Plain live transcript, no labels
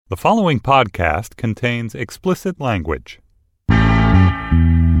The following podcast contains explicit language.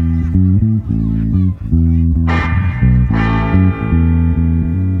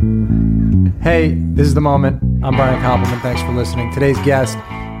 Hey, this is The Moment. I'm Brian Koppelman. Thanks for listening. Today's guest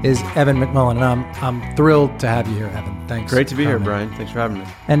is Evan McMullin, and I'm thrilled to have you here, Evan. Thanks. Great to be here, Brian. Thanks for having me.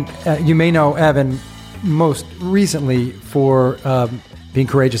 And you may know Evan most recently for being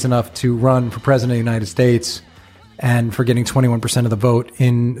courageous enough to run for president of the United States and for getting 21% of the vote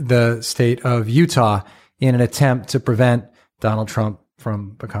in the state of Utah in an attempt to prevent Donald Trump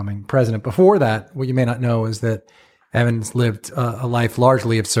from becoming president. Before that, what you may not know is that Evan's lived a life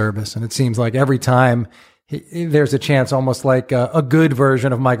largely of service. And it seems like every time there's a chance, almost like a good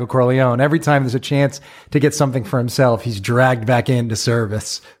version of Michael Corleone, every time there's a chance to get something for himself, he's dragged back into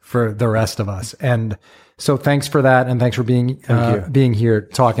service for the rest of us. And so thanks for that. And thanks for being here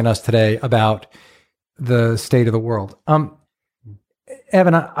talking to us today about the state of the world.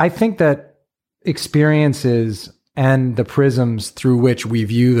 Evan, I think that experiences and the prisms through which we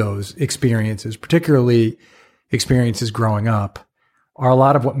view those experiences, particularly experiences growing up, are a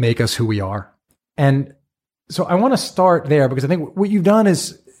lot of what make us who we are. And so I want to start there because I think what you've done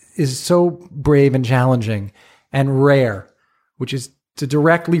is so brave and challenging and rare, which is to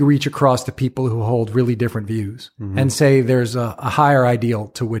directly reach across to people who hold really different views and say there's a higher ideal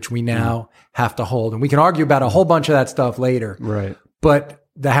to which we now have to hold. And we can argue about a whole bunch of that stuff later. Right. But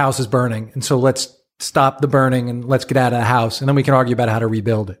the house is burning. And so let's stop the burning and let's get out of the house. And then we can argue about how to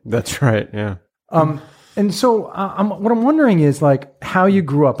rebuild it. That's right. Yeah. And so what I'm wondering is like how you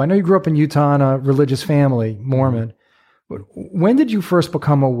grew up. I know you grew up in Utah in a religious family, Mormon. But when did you first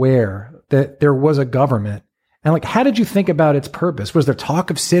become aware that there was a government? And like, how did you think about its purpose? Was there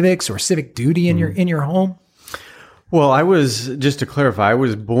talk of civics or civic duty in your home? Well, just to clarify, I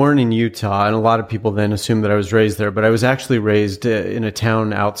was born in Utah, and a lot of people then assume that I was raised there, but I was actually raised in a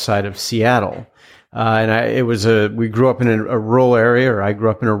town outside of Seattle. We grew up in a rural area, or I grew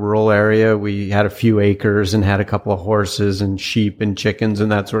up in a rural area. We had a few acres and had a couple of horses and sheep and chickens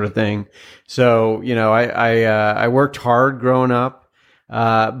and that sort of thing. So, I worked hard growing up.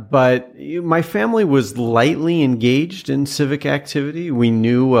 But my family was lightly engaged in civic activity. We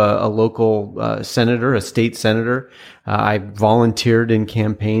knew a local senator, a state senator. I volunteered in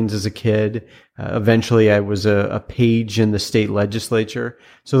campaigns as a kid. Eventually, I was a page in the state legislature.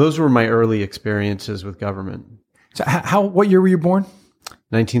 So those were my early experiences with government. So what year were you born?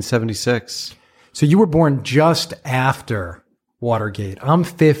 1976. So you were born just after Watergate. I'm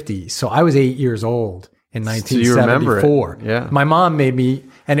 50, so I was 8 years old in 1974. So you remember it. Yeah. My mom made me,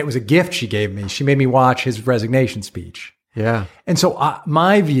 and it was a gift she gave me. She made me watch his resignation speech. Yeah. And so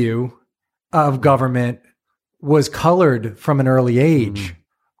my view of government was colored from an early age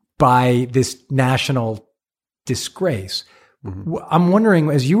by this national disgrace. I'm wondering,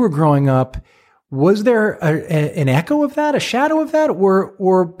 as you were growing up, was there an echo of that, a shadow of that,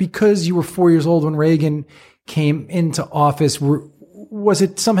 or because you were 4 years old when Reagan came into office, was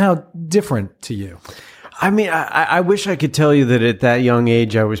it somehow different to you? I mean, I wish I could tell you that at that young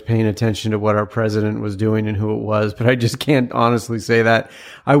age I was paying attention to what our president was doing and who it was, but I just can't honestly say that.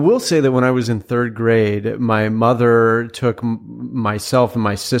 I will say that when I was in third grade, my mother took myself and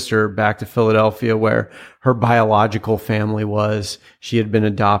my sister back to Philadelphia where her biological family was. She had been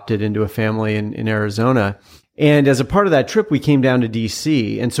adopted into a family in Arizona. And as a part of that trip, we came down to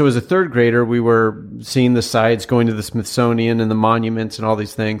D.C. And so as a third grader, we were seeing the sights, going to the Smithsonian and the monuments and all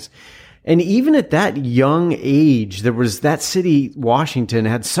these things. And even at that young age, there was that city, Washington,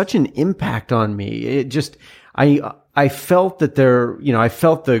 had such an impact on me. It just, I felt that I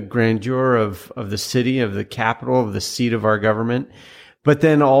felt the grandeur of the city, of the capital, of the seat of our government. But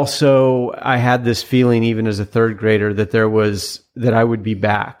then also I had this feeling, even as a third grader, that I would be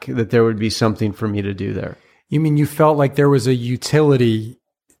back, that there would be something for me to do there. You mean you felt like there was a utility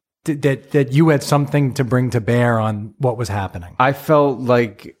that you had something to bring to bear on what was happening? I felt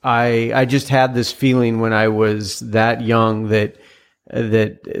like I just had this feeling when I was that young that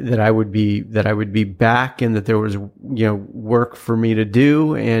I would be back, and that there was work for me to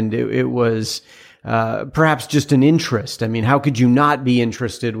do, and it was perhaps just an interest. I mean, how could you not be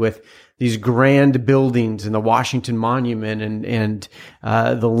interested with these grand buildings and the Washington Monument and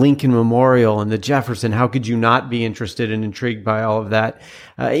the Lincoln Memorial and the Jefferson? How could you not be interested and intrigued by all of that?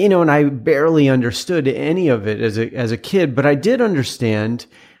 And I barely understood any of it as a kid, but I did understand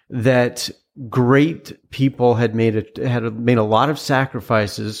that great people had made a lot of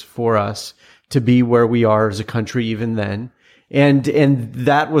sacrifices for us to be where we are as a country even then. And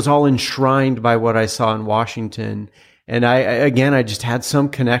that was all enshrined by what I saw in Washington. And I just had some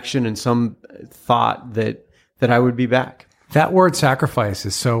connection and some thought that I would be back. That word sacrifice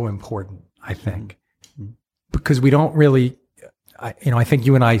is so important, I think, because we don't really, I think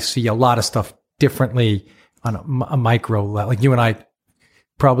you and I see a lot of stuff differently on a micro level. Like you and I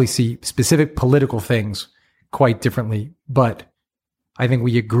probably see specific political things quite differently, but I think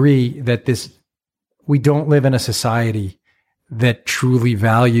we agree that we don't live in a society that truly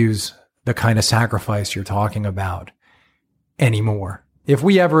values the kind of sacrifice you're talking about anymore. If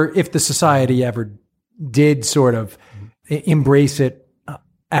the society ever did sort of embrace it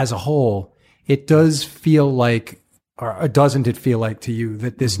as a whole, it does feel like, or doesn't it feel like to you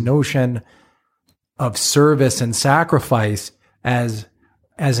that this notion of service and sacrifice as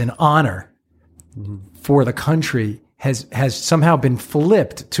an honor for the country has somehow been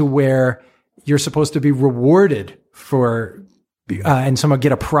flipped to where you're supposed to be rewarded for and somehow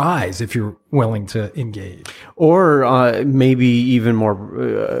get a prize if you're willing to engage. Or maybe even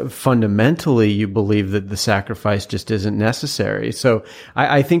more fundamentally, you believe that the sacrifice just isn't necessary. So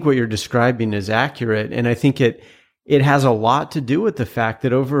I think what you're describing is accurate. And I think it has a lot to do with the fact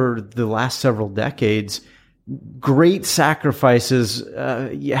that over the last several decades, great sacrifices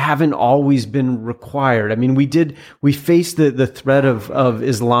haven't always been required. I mean, we faced the threat of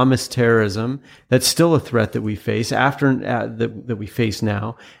Islamist terrorism. That's still a threat that we face that we face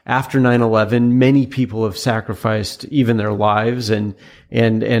now. After 9/11, many people have sacrificed even their lives and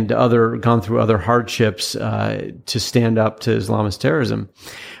gone through other hardships to stand up to Islamist terrorism.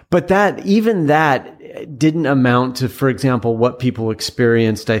 But that didn't amount to, for example, what people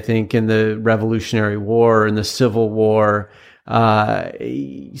experienced, I think, in the Revolutionary War and the Civil War.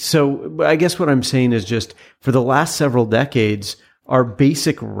 So I guess what I'm saying is just for the last several decades, our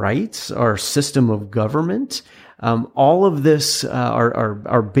basic rights, our system of government, all of this,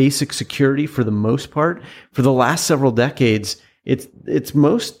 our basic security for the most part, for the last several decades, it's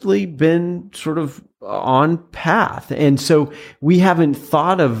mostly been sort of on path. And so we haven't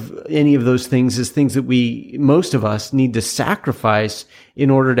thought of any of those things as things that most of us need to sacrifice in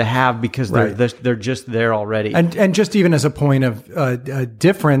order to have, because they're just there already. And just even as a point of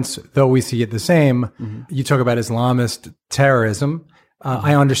difference, though we see it the same, you talk about Islamist terrorism.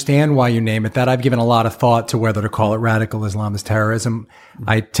 I understand why you name it that. I've given a lot of thought to whether to call it radical Islamist terrorism.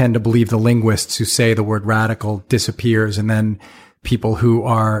 I tend to believe the linguists who say the word radical disappears, and then people who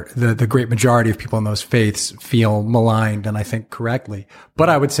are the great majority of people in those faiths feel maligned, and I think correctly. But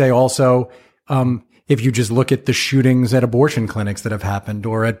I would say also, if you just look at the shootings at abortion clinics that have happened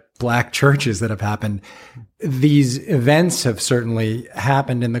or at black churches that have happened, these events have certainly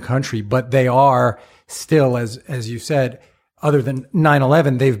happened in the country, but they are still, as you said, other than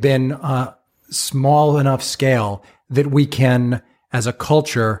 9/11, they've been small enough scale that we can, as a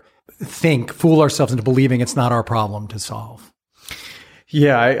culture, fool ourselves into believing it's not our problem to solve.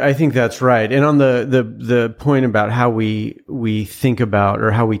 Yeah, I think that's right. And on the point about how we think about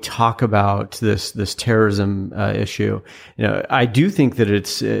or how we talk about this terrorism issue, I do think that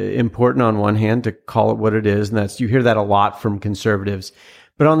it's important on one hand to call it what it is, and you hear that a lot from conservatives.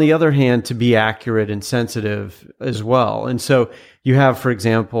 But on the other hand, to be accurate and sensitive as well. And so you have, for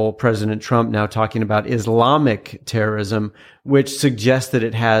example, President Trump now talking about Islamic terrorism, which suggests that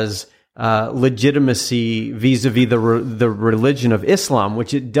it has legitimacy vis-a-vis the religion of Islam,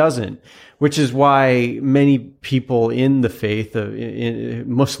 which it doesn't, which is why many people in the faith,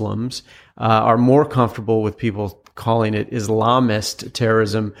 Muslims, are more comfortable with people calling it Islamist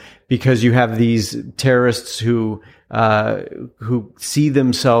terrorism, because you have these terrorists who see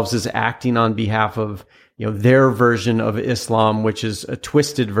themselves as acting on behalf of their version of Islam, which is a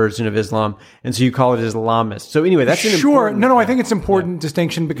twisted version of Islam, and so you call it Islamist. So anyway, that's an important. No, I think it's an important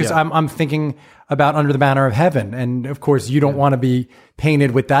distinction, because I'm thinking about Under the Banner of Heaven, and of course you don't want to be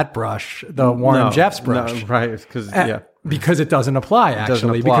painted with that brush, the Warren Jeffs brush, right? Because it doesn't apply,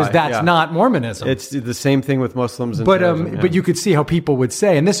 because that's not Mormonism. It's the same thing with Muslims. And but you could see how people would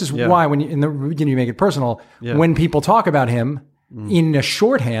say, and this is why when in the beginning you make it personal, when people talk about him in a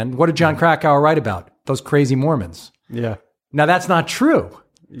shorthand, what did John Krakauer write about? Those crazy Mormons. Yeah. Now that's not true.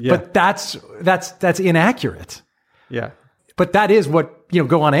 Yeah. But that's inaccurate. Yeah. But that is what,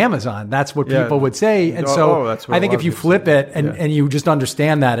 go on Amazon. That's what people would say. And so I think if you flip it and you just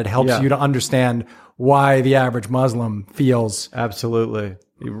understand that, it helps you to understand why the average Muslim feels. Absolutely.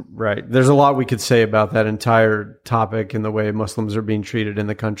 You're right. There's a lot we could say about that entire topic and the way Muslims are being treated in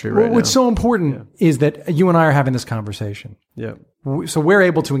the country right now. What's so important is that you and I are having this conversation. Yeah. So we're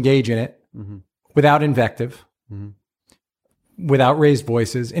able to engage in it without invective, without raised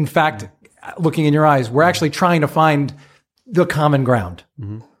voices. In fact, looking in your eyes, we're actually trying to find the common ground.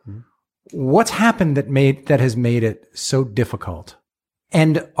 What's happened that has made it so difficult?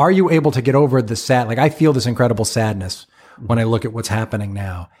 And are you able to get over the I feel this incredible sadness when I look at what's happening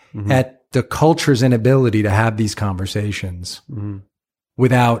now, at the culture's inability to have these conversations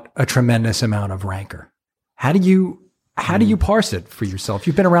without a tremendous amount of rancor. How do you parse it for yourself?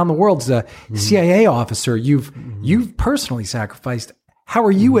 You've been around the world as a CIA officer. You've personally sacrificed. How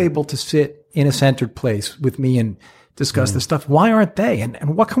are you able to sit in a centered place with me and discuss this stuff? Why aren't they?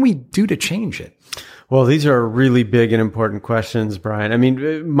 And what can we do to change it? Well, these are really big and important questions, Brian. I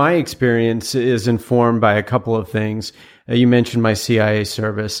mean, my experience is informed by a couple of things. You mentioned my CIA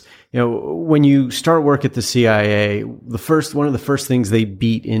service. When you start work at the CIA, one of the first things they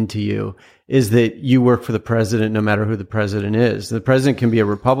beat into you is that you work for the president, no matter who the president is. The president can be a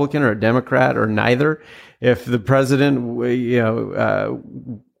Republican or a Democrat or neither. If the president,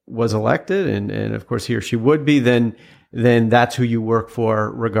 was elected, and of course he or she would be, then that's who you work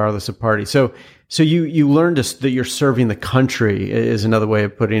for, regardless of party. So you learn that you're serving the country is another way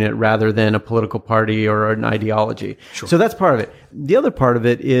of putting it, rather than a political party or an ideology. Sure. So that's part of it. The other part of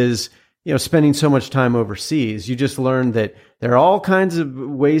it is, spending so much time overseas. You just learn that there are all kinds of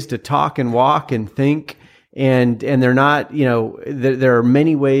ways to talk and walk and think. And they're not, there are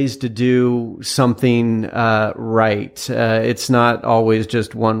many ways to do something, right. It's not always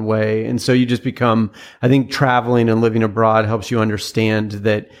just one way. And so you just become, I think traveling and living abroad helps you understand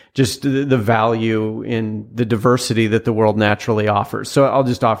that just the value in the diversity that the world naturally offers. So I'll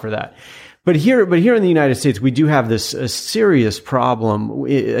just offer that. But here in the United States, we do have a serious problem,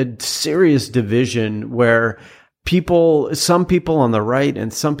 a serious division where some people on the right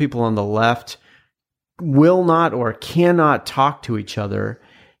and some people on the left will not or cannot talk to each other.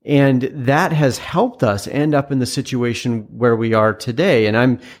 And that has helped us end up in the situation where we are today. And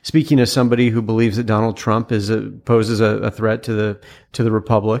I'm speaking as somebody who believes that Donald Trump poses a threat to the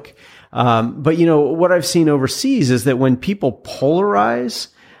republic. But what I've seen overseas is that when people polarize,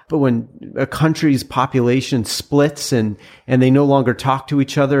 but when a country's population splits and they no longer talk to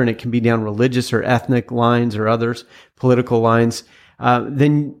each other, and it can be down religious or ethnic lines or others, political lines,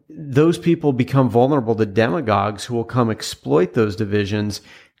 then those people become vulnerable to demagogues who will come exploit those divisions,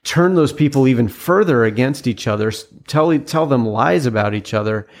 turn those people even further against each other, tell them lies about each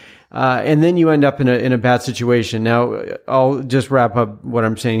other, and then you end up in a bad situation. Now, I'll just wrap up what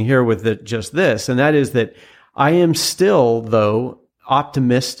I'm saying here with just this, and that is that I am still, though,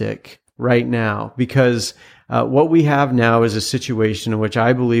 optimistic right now, because what we have now is a situation in which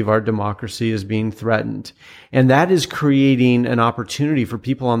I believe our democracy is being threatened. And that is creating an opportunity for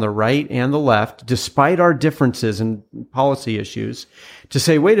people on the right and the left, despite our differences in policy issues, to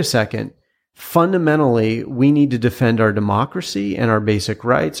say, wait a second, fundamentally, we need to defend our democracy and our basic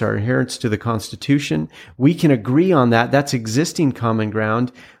rights, our adherence to the Constitution. We can agree on that. That's existing common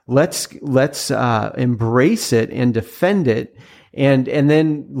ground. Let's embrace it and defend it. And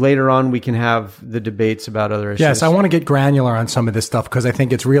then later on, we can have the debates about other issues. Yes, I want to get granular on some of this stuff because I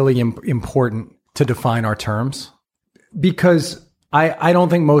think it's really important to define our terms. Because I don't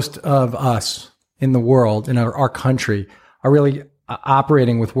think most of us in the world, in our country, are really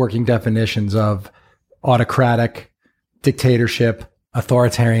operating with working definitions of autocratic, dictatorship,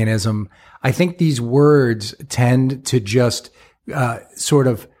 authoritarianism. I think these words tend to just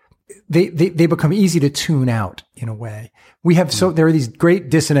they become easy to tune out in a way. There are these great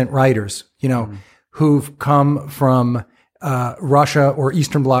dissident writers, who've come from Russia or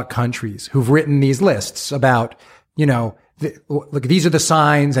Eastern Bloc countries who've written these lists about, look, these are the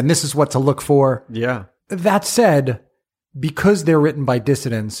signs and this is what to look for. Yeah. That said, because they're written by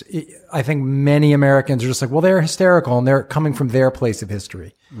dissidents, I think many Americans are just like, well, they're hysterical and they're coming from their place of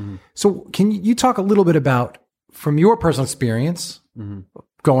history. Mm-hmm. So can you talk a little bit about, from your personal experience,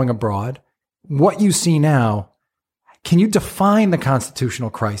 going abroad, what you see now? Can you define the constitutional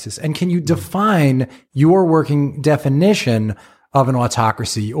crisis? And can you define your working definition of an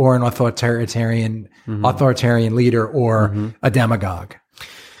autocracy or an authoritarian leader or a demagogue?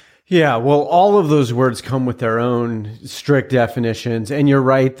 Yeah, well, all of those words come with their own strict definitions, and you're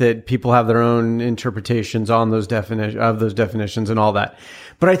right that people have their own interpretations on those definitions and all that.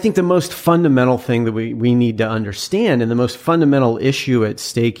 But I think the most fundamental thing that we need to understand, and the most fundamental issue at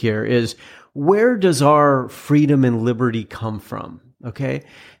stake here, is where does our freedom and liberty come from? Okay.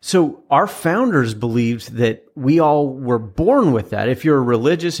 So our founders believed that we all were born with that. If you're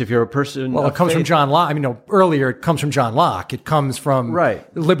religious, if you're a person. Well, it comes from John Locke. Earlier it comes from John Locke. It comes from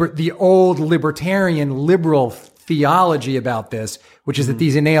the old libertarian liberal theology about this, which is that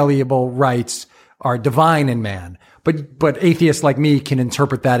these inalienable rights are divine in man. But atheists like me can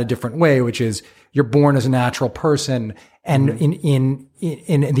interpret that a different way, which is you're born as a natural person and in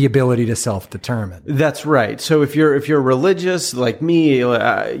the ability to self-determine. That's right. So if you're religious like me,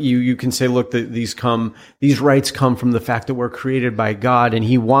 you can say, look, these rights come from the fact that we're created by God and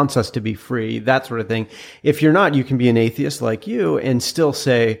He wants us to be free, that sort of thing. If you're not, you can be an atheist like you and still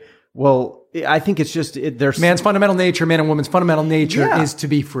say, well, I think it's just there's man's fundamental nature, man and woman's fundamental nature is to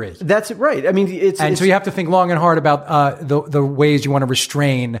be free. That's right. I mean, so you have to think long and hard about the ways you want to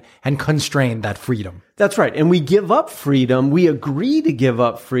restrain and constrain that freedom. That's right. And we give up freedom. We agree to give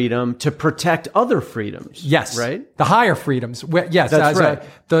up freedom to protect other freedoms. Yes. Right? The higher freedoms. Yes. That's right.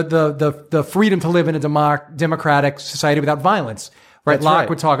 The freedom to live in a democratic society without violence. Right. That's Locke right.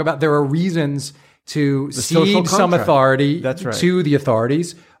 would talk about there are reasons to cede some authority to the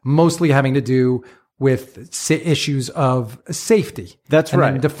authorities, mostly having to do with issues of safety. That's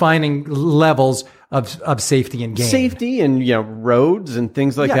right. And defining levels of safety and gain. Safety and roads and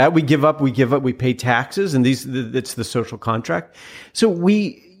things like that. We give up, we pay taxes, and it's the social contract. So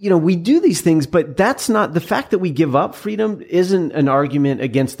we do these things, but that's not the fact that we give up freedom isn't an argument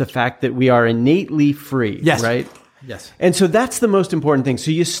against the fact that we are innately free. Yes. Right? Yes. And so that's the most important thing.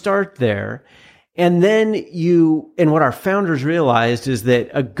 So you start there. And then and what our founders realized is that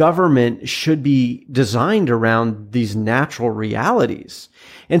a government should be designed around these natural realities.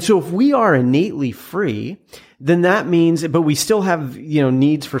 And so if we are innately free, then that means, but we still have,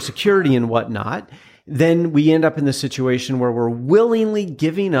 needs for security and whatnot, then we end up in the situation where we're willingly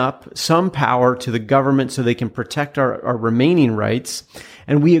giving up some power to the government so they can protect our remaining rights.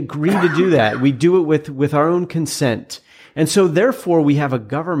 And we agree to do that. We do it with our own consent. And so therefore we have a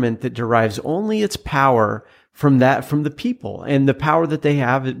government that derives only its power from the people, and the power that they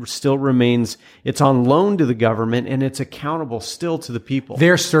have, it still remains, it's on loan to the government and it's accountable still to the people.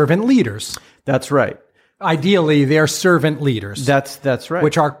 They're servant leaders. That's right. Ideally, they're servant leaders. That's right.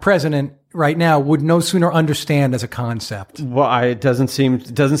 Which our president right now would no sooner understand as a concept. Well, it doesn't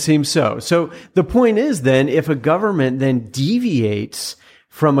seem so. So the point is then, if a government then deviates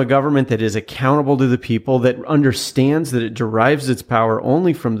from a government that is accountable to the people, that understands that it derives its power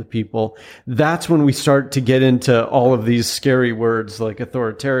only from the people, that's when we start to get into all of these scary words like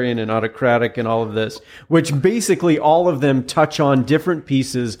authoritarian and autocratic and all of this, which basically all of them touch on different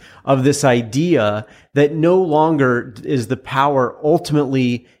pieces of this idea that no longer is the power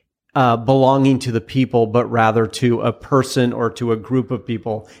ultimately belonging to the people, but rather to a person or to a group of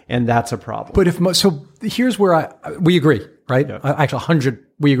people, and that's a problem. But so here's where we agree, right? Yeah. Actually,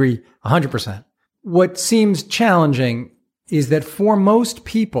 we agree 100%. What seems challenging is that for most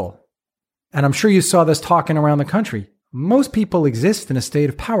people, and I'm sure you saw this talking around the country, most people exist in a state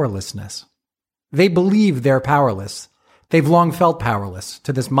of powerlessness. They believe they're powerless. They've long felt powerless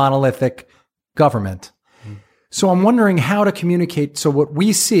to this monolithic government. So I'm wondering how to communicate. So what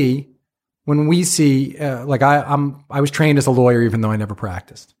we see when we see, I was trained as a lawyer, even though I never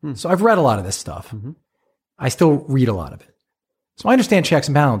practiced. So I've read a lot of this stuff. I still read a lot of it. So I understand checks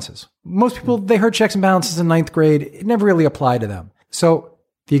and balances. Most people, they heard checks and balances in ninth grade. It never really applied to them. So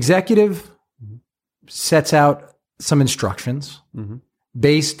the executive sets out some instructions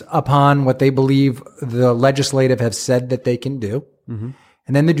based upon what they believe the legislative have said that they can do.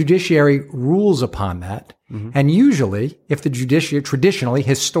 And then the judiciary rules upon that. And usually, if the judiciary, traditionally,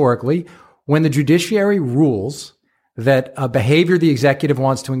 historically, when the judiciary rules that a behavior the executive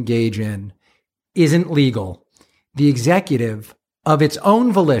wants to engage in isn't legal, the executive, of its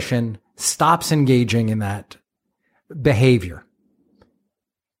own volition, stops engaging in that behavior.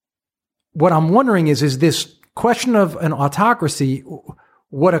 What I'm wondering is this question of an autocracy,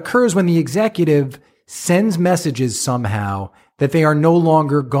 what occurs when the executive sends messages somehow that they are no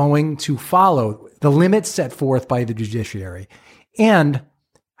longer going to follow the limits set forth by the judiciary. And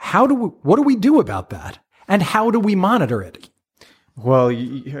what do we do about that? And how do we monitor it? Well,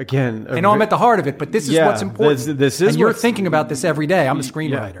 again, I know I'm at the heart of it, but this is what's important. This is, and you're thinking about this every day. I'm a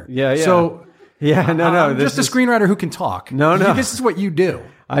screenwriter. Yeah. So I'm just a screenwriter who can talk. No. This is what you do.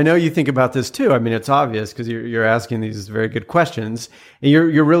 I know you think about this too. I mean, it's obvious because you're asking these very good questions. And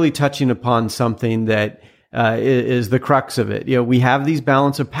you're really touching upon something that is the crux of it. We have these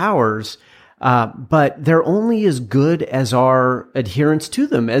balance of powers, but they're only as good as our adherence to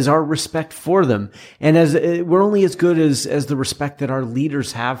them, as our respect for them. And we're only as good as the respect that our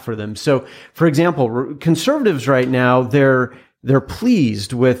leaders have for them. So, for example, conservatives right now, they're they're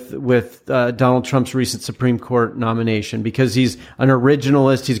pleased with Donald Trump's recent Supreme Court nomination because he's an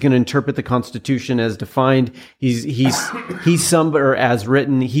originalist. He's going to interpret the Constitution as defined. He's somebody, or as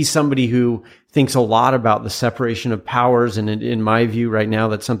written. He's somebody who thinks a lot about the separation of powers, and in my view, right now,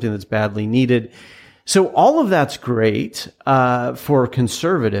 that's something that's badly needed. So all of that's great for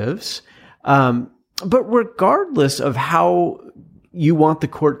conservatives, but regardless of how you want the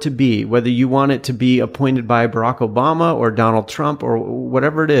court to be, whether you want it to be appointed by Barack Obama or Donald Trump or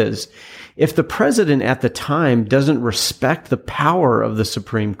whatever it is, if the president at the time doesn't respect the power of the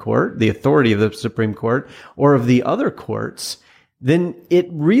Supreme Court, the authority of the Supreme Court, or of the other courts, then it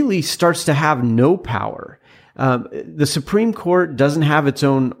really starts to have no power. The Supreme Court doesn't have its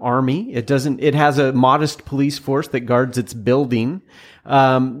own army. It has a modest police force that guards its building.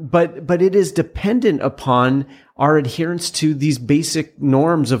 But it is dependent upon our adherence to these basic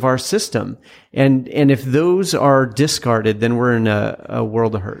norms of our system. And if those are discarded, then we're in a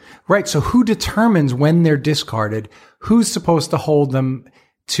world of hurt. Right. So who determines when they're discarded? Who's supposed to hold them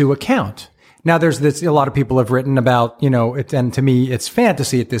to account? Now, there's this, a lot of people have written about, and to me, it's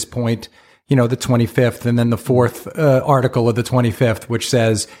fantasy at this point, the 25th and then the fourth article of the 25th, which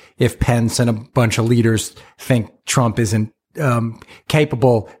says if Pence and a bunch of leaders think Trump isn't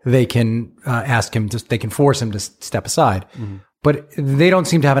capable, they can they can force him to step aside. Mm-hmm. But they don't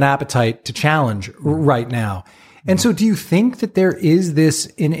seem to have an appetite to challenge right now. And so do you think that there is this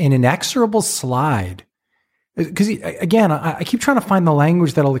an inexorable slide? Because again, I keep trying to find the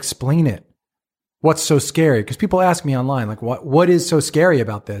language that'll explain it. What's so scary? Because people ask me online, like, what is so scary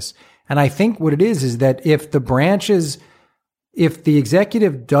about this? And I think what it is that if the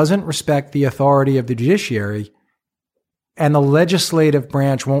executive doesn't respect the authority of the judiciary, and the legislative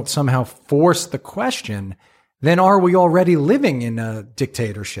branch won't somehow force the question, then are we already living in a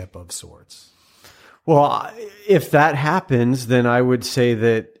dictatorship of sorts? Well, if that happens, then I would say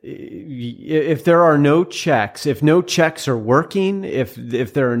that if there are no checks, if no checks are working, if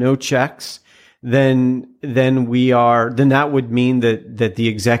there are no checks, then that would mean that the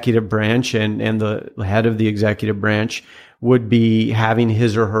executive branch and the head of the executive branch would be having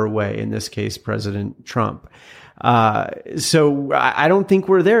his or her way, in this case, President Trump. So I don't think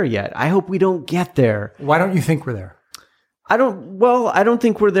we're there yet. I hope we don't get there. Why don't you think we're there? I don't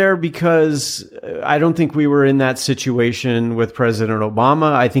think we're there because I don't think we were in that situation with President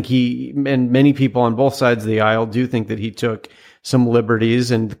Obama. I think he, and many people on both sides of the aisle, do think that he took some liberties,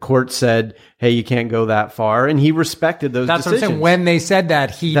 and the court said, hey, you can't go that far. And he respected those decisions. That's what I'm saying. When they said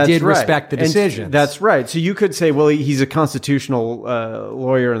that, he did respect the decisions. That's right. So you could say, well, he's a constitutional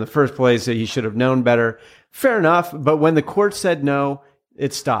lawyer in the first place, that he should have known better. Fair enough. But when the court said no,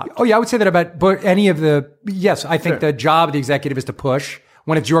 it stopped. Oh, yeah, I would say that about any of the, yes, I think the job of the executive is to push.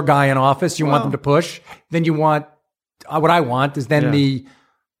 When it's your guy in office, you want them to push. Then you want, what I want is then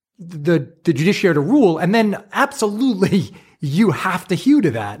the judiciary to rule. And then absolutely you have to hew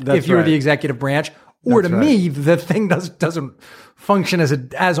to that if you're the executive branch. Or to me, the thing doesn't function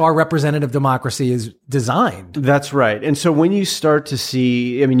as our representative democracy is designed. That's right. And so when you start to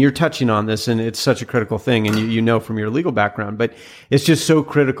see, I mean, you're touching on this, and it's such a critical thing, and you know from your legal background, but it's just so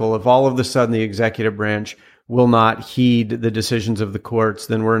critical. If all of a sudden the executive branch will not heed the decisions of the courts,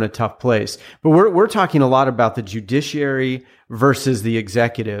 then we're in a tough place. But we're talking a lot about the judiciary versus the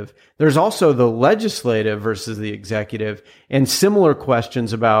executive. There's also the legislative versus the executive, and similar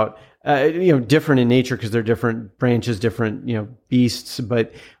questions about different in nature because they're different branches, different, beasts.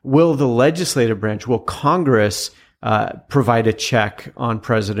 But will the legislative branch, will Congress provide a check on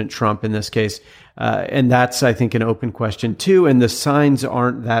President Trump in this case? And that's, I think, an open question too. And the signs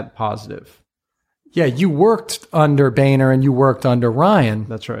aren't that positive. Yeah, you worked under Boehner and you worked under Ryan.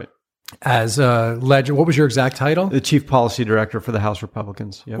 That's right. As a what was your exact title? The Chief Policy Director for the House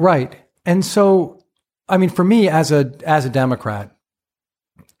Republicans. Yep. Right. And so, I mean, for me as a Democrat,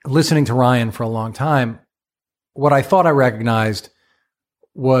 listening to Ryan for a long time, what I thought I recognized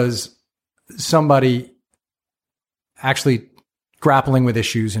was somebody actually grappling with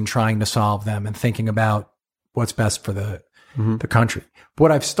issues and trying to solve them and thinking about what's best for the country. But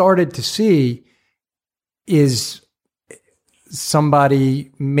what I've started to see is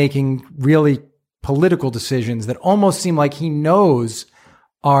somebody making really political decisions that almost seem like he knows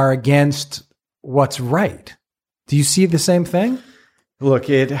are against what's right. Do you see the same thing? Look,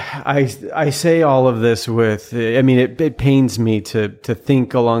 I say all of this with, I mean, it pains me to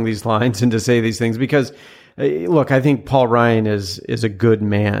think along these lines and to say these things because look, I think Paul Ryan is a good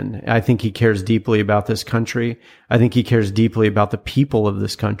man. I think he cares deeply about this country. I think he cares deeply about the people of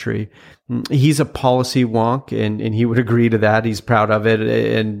this country. He's a policy wonk, and he would agree to that. He's proud of it.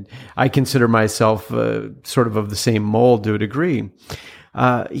 And I consider myself sort of the same mold to a degree.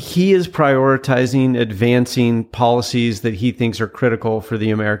 He is prioritizing advancing policies that he thinks are critical for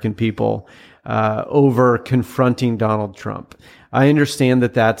the American people over confronting Donald Trump. I understand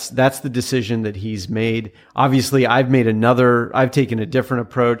that that's the decision that he's made. Obviously, I've taken a different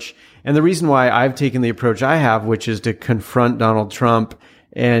approach. And the reason why I've taken the approach I have, which is to confront Donald Trump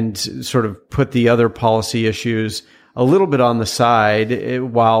and sort of put the other policy issues a little bit on the side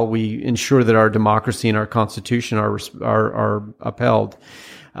while we ensure that our democracy and our Constitution are upheld,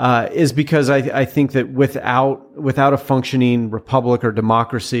 is because I think that without a functioning republic or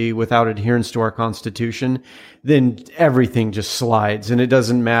democracy, without adherence to our Constitution, then everything just slides and it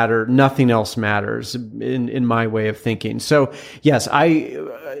doesn't matter. Nothing else matters in my way of thinking. So yes,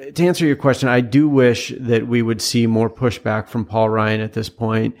 to answer your question, I do wish that we would see more pushback from Paul Ryan at this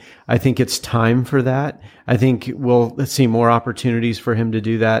point. I think it's time for that. I think we'll see more opportunities for him to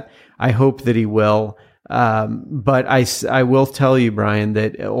do that. I hope that he will. But I will tell you, Brian,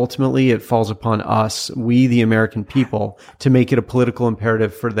 that ultimately it falls upon us, we, the American people, to make it a political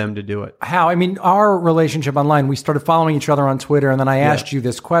imperative for them to do it. How? I mean, our relationship online, we started following each other on Twitter, and then I asked you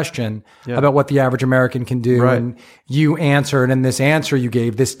this question about what the average American can do, and you answered, and this answer you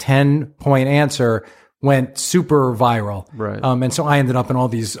gave, this 10-point answer, went super viral. Right. And so I ended up in all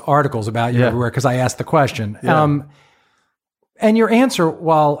these articles about you everywhere because I asked the question. Yeah. And your answer,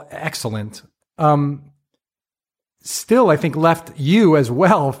 while excellent, still, I think, left you as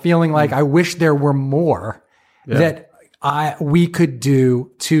well feeling like I wish there were more that we could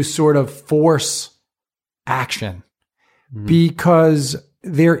do to sort of force action. Because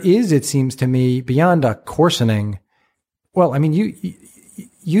there is, it seems to me, beyond a coarsening, well, I mean,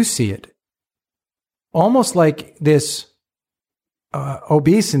 you see it. Almost like this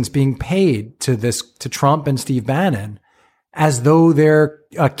obeisance being paid to Trump and Steve Bannon as though they're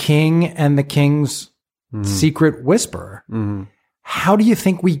a king and the king's secret whisperer. How do you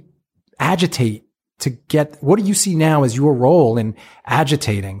think we agitate to get, what do you see now as your role in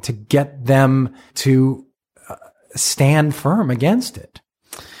agitating to get them to stand firm against it?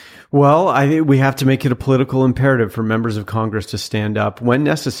 Well, we have to make it a political imperative for members of Congress to stand up when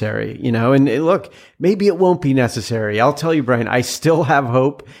necessary, and look, maybe it won't be necessary. I'll tell you, Brian, I still have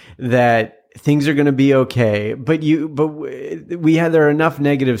hope that things are going to be okay, but there are enough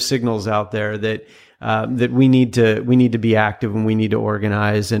negative signals out there that we need to be active and we need to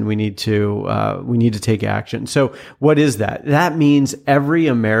organize and we need to take action. So what is that? That means every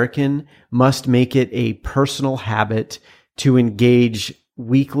American must make it a personal habit to engage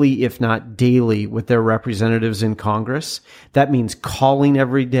weekly, if not daily, with their representatives in Congress. That means calling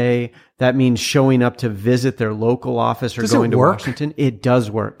every day. That means showing up to visit their local office or going to Washington. It does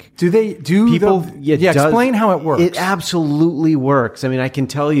work. Explain how it works. It absolutely works. I mean, I can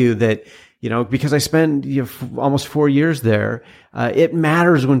tell you that, because I spent almost 4 years there, it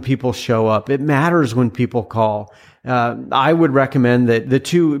matters when people show up. It matters when people call. I would recommend that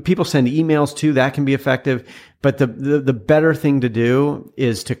people send emails too. That can be effective. But the better thing to do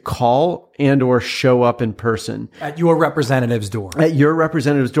is to call and or show up in person. At your representative's door. At your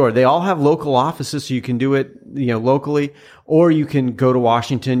representative's door. They all have local offices, so you can do it, locally, or you can go to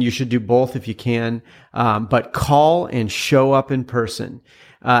Washington. You should do both if you can. But call and show up in person.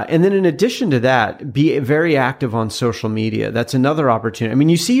 And then in addition to that, be very active on social media. That's another opportunity. I mean,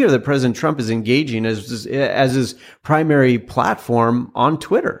 you see here that President Trump is engaging as his primary platform on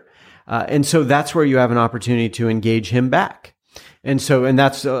Twitter. And so that's where you have an opportunity to engage him back. And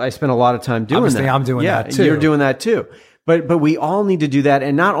that's, I spent a lot of time doing Obviously, that. I'm doing that too. You're doing that too. But we all need to do that,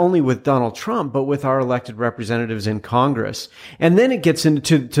 and not only with Donald Trump, but with our elected representatives in Congress. And then it gets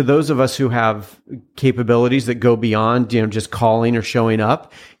into those of us who have capabilities that go beyond, just calling or showing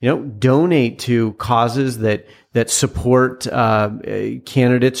up. Donate to causes that support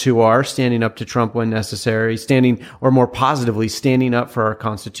candidates who are standing up to Trump when necessary, or more positively, standing up for our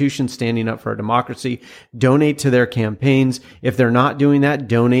Constitution, standing up for our democracy. Donate to their campaigns. If they're not doing that,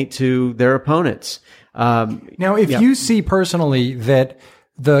 donate to their opponents. Now, if you see personally that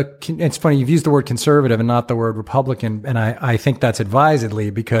it's funny, you've used the word conservative and not the word Republican, and I think that's advisedly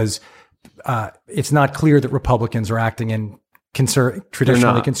because it's not clear that Republicans are acting in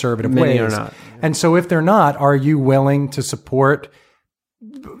traditionally conservative ways. Many are not. And so if they're not, are you willing to support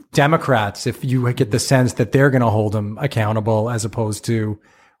Democrats if you get the sense that they're going to hold them accountable as opposed to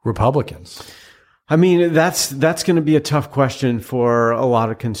Republicans? I mean, that's going to be a tough question for a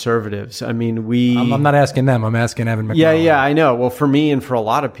lot of conservatives. I mean, I'm not asking them. I'm asking Evan McMullin. Yeah, I know. Well, for me and for a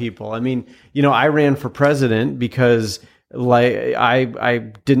lot of people, I mean, I ran for president because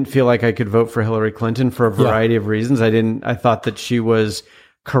I didn't feel like I could vote for Hillary Clinton for a variety of reasons. I thought that she was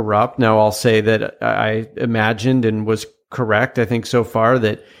corrupt. Now I'll say that I imagined and was correct. I think so far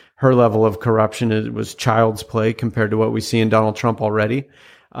that her level of corruption was child's play compared to what we see in Donald Trump already.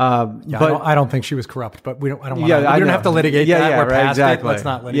 But I don't think she was corrupt, but we don't have to litigate that. We're past exactly. it. Let's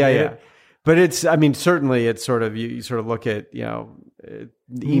not litigate it. But certainly it's sort of, you sort of look at,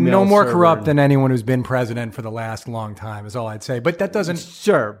 the email no more server corrupt than anyone who's been president for the last long time is all I'd say. But that doesn't.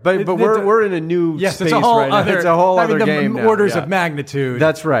 Sure. But we're in a new space it's a whole right other, now. It's a whole other game now. Orders of magnitude.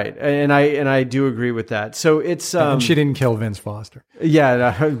 That's right. And I do agree with that. So it's, and she didn't kill Vince Foster.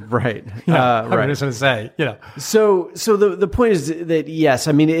 Yeah. Right. Right. I was going to say, So the point is that, yes,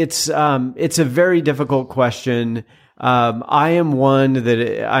 I mean, it's a very difficult question. I am one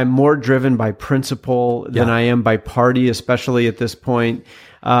that I'm more driven by principle than I am by party, especially at this point.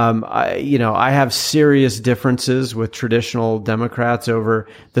 I have serious differences with traditional Democrats over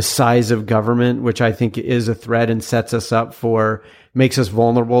the size of government, which I think is a threat and makes us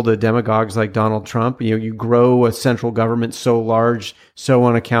vulnerable to demagogues like Donald Trump. You grow a central government so large, so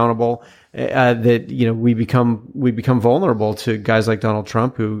unaccountable, that we become vulnerable to guys like Donald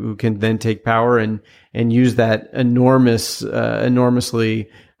Trump who can then take power and use that enormously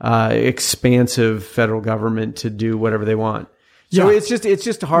expansive federal government to do whatever they want. So it's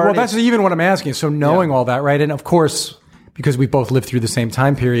just hard. Well, that's even what I'm asking. So knowing all that, right? And of course, because we both lived through the same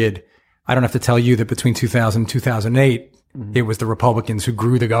time period, I don't have to tell you that between 2000 and 2008, it was the Republicans who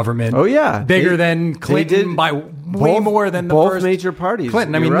grew the government. Oh yeah, bigger than Clinton by way more than the both first major parties.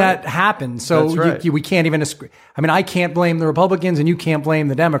 Clinton. I mean, that happened. So we can't even. I mean, I can't blame the Republicans, and you can't blame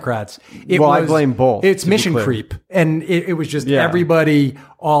the Democrats. I blame both. It's mission creep, and it was just everybody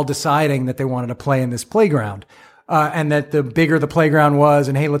all deciding that they wanted to play in this playground. And that the bigger the playground was,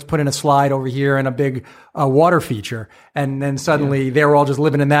 and hey, let's put in a slide over here and a big water feature. And then suddenly they were all just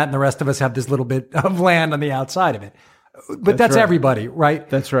living in that, and the rest of us have this little bit of land on the outside of it. But that's right. Everybody, right?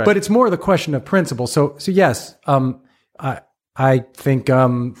 That's right. But it's more the question of principle. So yes, I think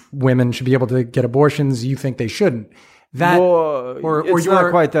women should be able to get abortions. You think they shouldn't. It's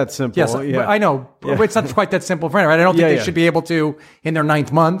not quite that simple. Yes, I know. Yeah. It's not quite that simple for anyone, right? I don't think they should be able to in their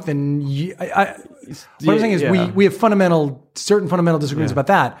 9th month. And what I'm saying is we have certain fundamental disagreements about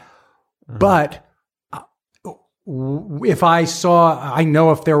that. But if I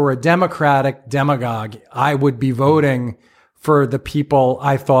know if there were a Democratic demagogue, I would be voting for the people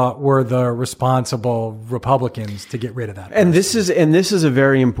I thought were the responsible Republicans to get rid of that. And this is a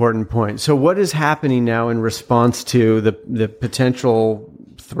very important point. So what is happening now in response to the potential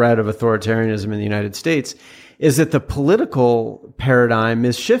threat of authoritarianism in the United States is that the political paradigm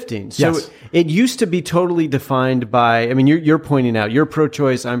is shifting. So it used to be totally defined by, I mean, you're pointing out, you're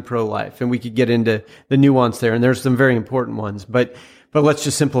pro-choice, I'm pro-life, and we could get into the nuance there, and there's some very important ones, but let's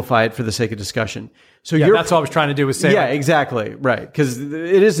just simplify it for the sake of discussion. So that's all I was trying to do was say. Yeah, exactly. Right. Because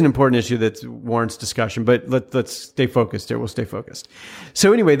it is an important issue that warrants discussion, but let's stay focused here. We'll stay focused.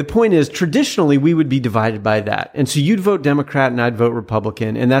 So anyway, the point is traditionally we would be divided by that. And so you'd vote Democrat and I'd vote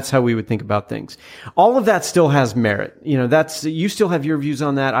Republican. And that's how we would think about things. All of that still has merit. You still have your views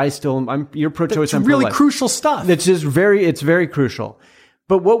on that. You're pro-choice. I'm really pro-life. Crucial stuff. It's very crucial.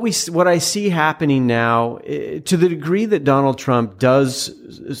 But what I see happening now, to the degree that Donald Trump does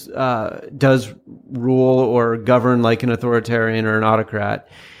rule or govern like an authoritarian or an autocrat,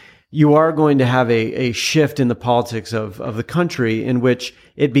 you are going to have a shift in the politics of the country in which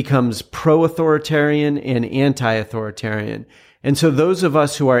it becomes pro-authoritarian and anti-authoritarian. And so those of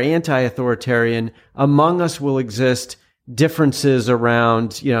us who are anti-authoritarian, among us will exist differences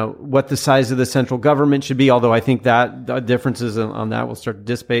around, what the size of the central government should be, although I think that the differences on that will start to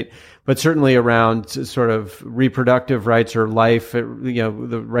dissipate, but certainly around sort of reproductive rights or life,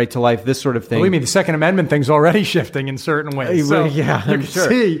 the right to life, this sort of thing. Believe me, the Second Amendment thing's already shifting in certain ways. So I'm sure.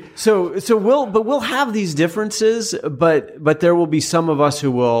 See. So we'll have these differences, but there will be some of us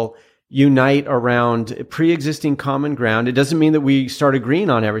who will unite around pre-existing common ground. It doesn't mean that we start agreeing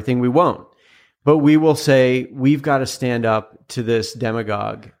on everything. We won't. But we will say, we've got to stand up to this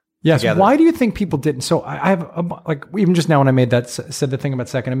demagogue. Yes. Together. Why do you think people didn't? So I have, even just now when I said the thing about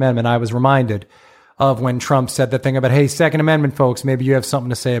Second Amendment, I was reminded of when Trump said the thing about, hey, Second Amendment folks, maybe you have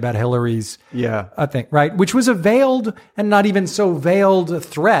something to say about Hillary's thing, right? Which was a veiled and not even so veiled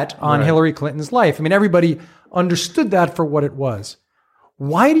threat on Hillary Clinton's life. I mean, everybody understood that for what it was.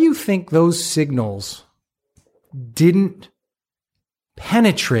 Why do you think those signals didn't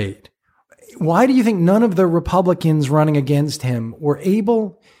penetrate? why do you think none of the Republicans running against him were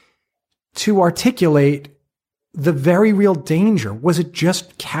able to articulate the very real danger? Was it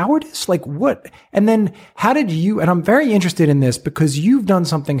just cowardice? Like what? And then how did you, and I'm very interested in this because you've done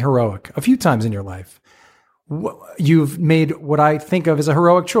something heroic a few times in your life. You've made what I think of as a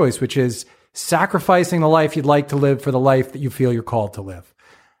heroic choice, which is sacrificing the life you'd like to live for the life that you feel you're called to live.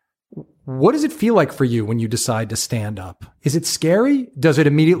 What does it feel like for you when you decide to stand up? Is it scary? Does it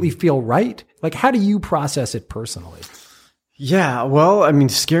immediately feel right? Like, how do you process it personally? Yeah, well, I mean,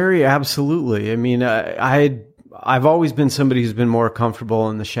 scary, absolutely. I mean, I've always been somebody who's been more comfortable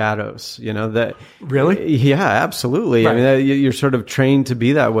in the shadows, that. Really? Yeah, absolutely. Right. I mean, you're sort of trained to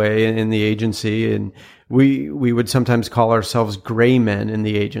be that way in the agency. And we would sometimes call ourselves gray men in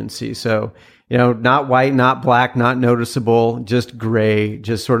the agency. So, not white, not black, not noticeable, just gray,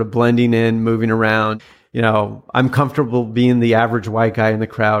 just sort of blending in, moving around. I'm comfortable being the average white guy in the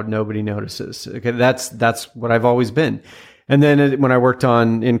crowd. Nobody notices. Okay. That's what I've always been. And then when I worked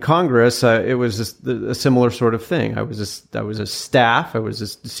in Congress, it was a similar sort of thing. I was a staff. I was a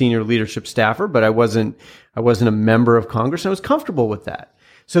senior leadership staffer, but I wasn't a member of Congress. And I was comfortable with that.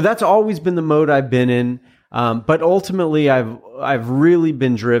 So that's always been the mode I've been in. But ultimately, I've really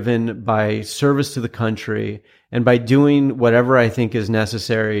been driven by service to the country and by doing whatever I think is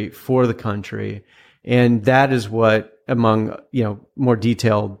necessary for the country. And that is what, among more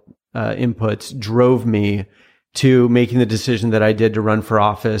detailed inputs, drove me to making the decision that I did to run for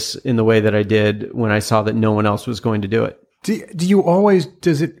office in the way that I did when I saw that no one else was going to do it. Do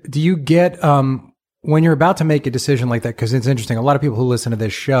you get, when you're about to make a decision like that, because it's interesting, a lot of people who listen to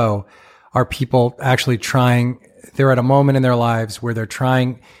this show are people actually they're at a moment in their lives where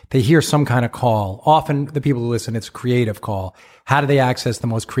they hear some kind of call. Often the people who listen, it's a creative call. How do they access the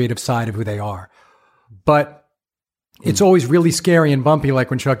most creative side of who they are? But it's always really scary and bumpy, like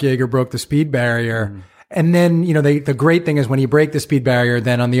when Chuck Yeager broke the speed barrier. And then, the great thing is when you break the speed barrier,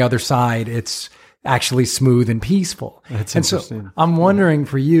 then on the other side, it's actually smooth and peaceful. That's and interesting. So I'm wondering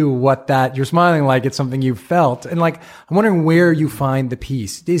for you you're smiling like it's something you felt. And I'm wondering where you find the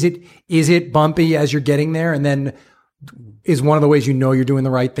peace. Is it bumpy as you're getting there? And then is one of the ways you're doing the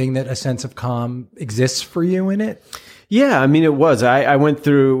right thing that a sense of calm exists for you in it? Yeah, I mean, it was. I went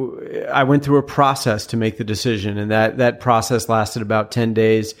through a process to make the decision, and that process lasted about 10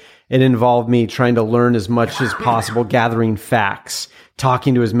 days. It involved me trying to learn as much as possible, gathering facts,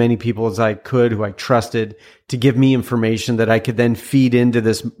 talking to as many people as I could who I trusted to give me information that I could then feed into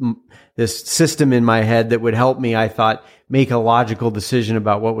this system in my head that would help me, I thought, make a logical decision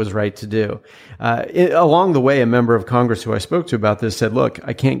about what was right to do. Along the way, a member of Congress who I spoke to about this said, look,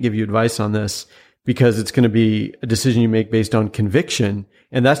 I can't give you advice on this because it's going to be a decision you make based on conviction.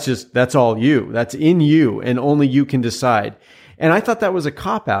 And that's all you. That's in you, and only you can decide. And I thought that was a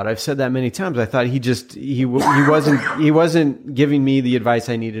cop-out. I've said that many times. I thought he wasn't giving me the advice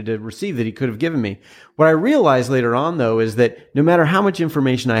I needed to receive that he could have given me. What I realized later on, though, is that no matter how much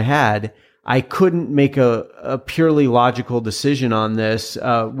information I had, I couldn't make a purely logical decision on this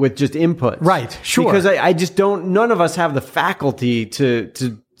with just input. Right, sure. Because I just none of us have the faculty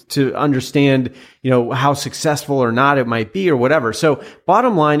to understand, how successful or not it might be or whatever. So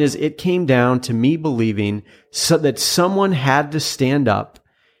bottom line is it came down to me believing that someone had to stand up,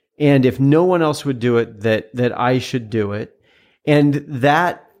 and if no one else would do it, that I should do it. And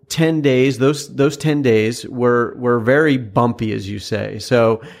that 10 days, those 10 days were very bumpy, as you say.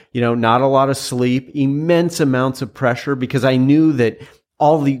 So, not a lot of sleep, immense amounts of pressure, because I knew that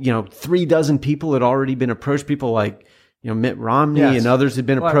all the, 36 people had already been approached, people like, Mitt Romney and others had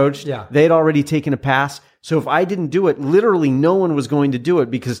been approached. Yeah. They'd already taken a pass. So if I didn't do it, literally no one was going to do it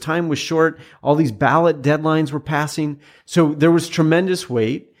because time was short. All these ballot deadlines were passing. So there was tremendous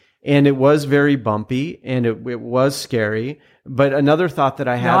weight, and it was very bumpy, and it was scary. But another thought that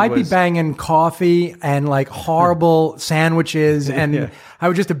I had I'd be banging coffee and horrible sandwiches, and I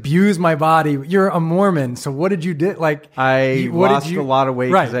would just abuse my body. You're a Mormon, so what did you do? I lost a lot of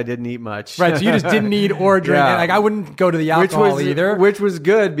weight because I didn't eat much. Right, so you just didn't eat or drink. Yeah. I wouldn't go to the alcohol either. Which was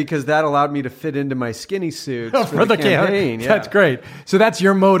good because that allowed me to fit into my skinny suits for the campaign. Yeah. That's great. So that's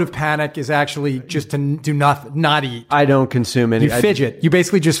your mode of panic, is actually just to do not eat. I don't consume any. You fidget. You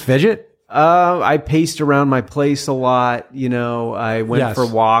basically just fidget? I paced around my place a lot. I went for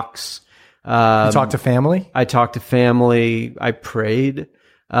walks. You talked to family? I talked to family. I prayed.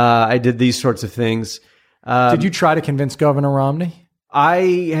 I did these sorts of things. Did you try to convince Governor Romney?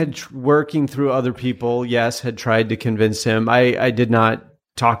 I had, working through other people, had tried to convince him. I did not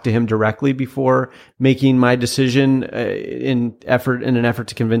talk to him directly before making my decision in an effort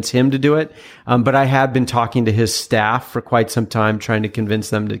to convince him to do it. But I had been talking to his staff for quite some time, trying to convince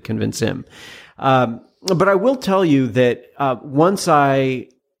them to convince him. But I will tell you that once I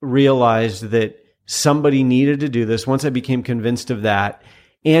realized that somebody needed to do this, once I became convinced of that,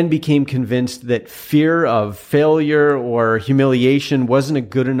 and became convinced that fear of failure or humiliation wasn't a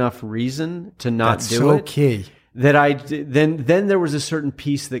good enough reason to not do it. That's so key. That then there was a certain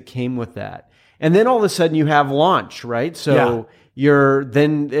peace that came with that. And then all of a sudden you have launch, right? So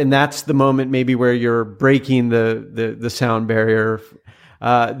and that's the moment maybe where you're breaking the sound barrier.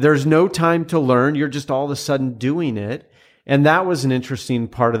 There's no time to learn. You're just all of a sudden doing it. And that was an interesting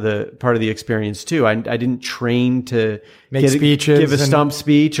part of the experience too. I didn't train to make speeches, give a stump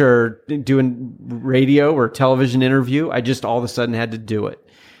speech or do a radio or television interview. I just all of a sudden had to do it.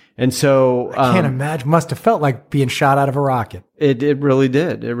 And so I can't imagine. Must have felt like being shot out of a rocket. It really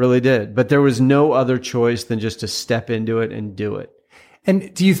did. It really did. But there was no other choice than just to step into it and do it.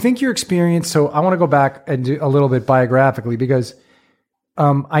 And do you think your experience? So I want to go back and do a little bit biographically because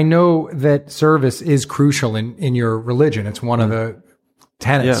I know that service is crucial in your religion. It's one of the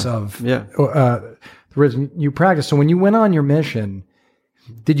tenets of the religion you practice. So when you went on your mission,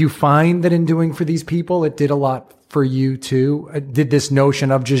 did you find that in doing for these people, it did a lot for you too? Did this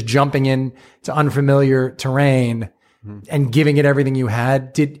notion of just jumping in to unfamiliar terrain and giving it everything you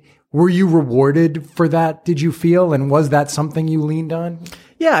had, were you rewarded for that, did you feel? And was that something you leaned on?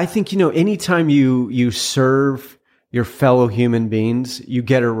 Yeah, I think, anytime you serve your fellow human beings, you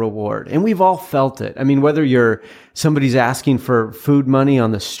get a reward. And we've all felt it. I mean, whether somebody's asking for food money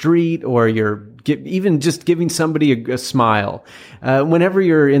on the street or you're even just giving somebody a smile, whenever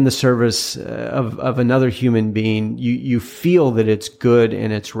you're in the service of another human being, you feel that it's good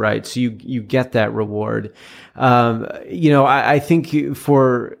and it's right. So you get that reward. I think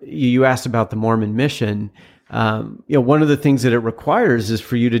you asked about the Mormon mission. One of the things that it requires is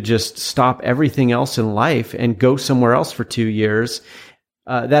for you to just stop everything else in life and go somewhere else for 2 years.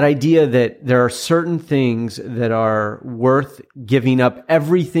 That idea that there are certain things that are worth giving up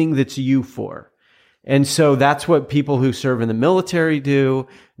everything that's you for. And so that's what people who serve in the military do.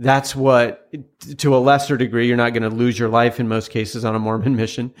 That's what, to a lesser degree, you're not going to lose your life in most cases on a Mormon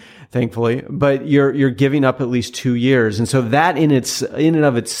mission, thankfully, but you're giving up at least 2 years. And so that in and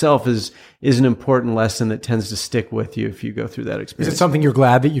of itself is an important lesson that tends to stick with you if you go through that experience. Is it something you're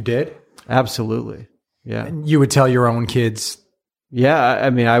glad that you did? Absolutely. Yeah. And you would tell your own kids? Yeah,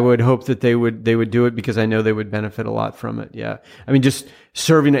 I mean, I would hope that they would do it because I know they would benefit a lot from it. Yeah. I mean, just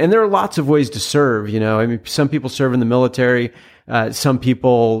serving, and there are lots of ways to serve, I mean, some people serve in the military. Some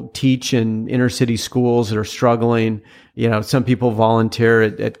people teach in inner city schools that are struggling. Some people volunteer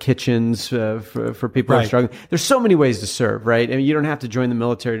at kitchens for people who are struggling. There's so many ways to serve, right? I mean, you don't have to join the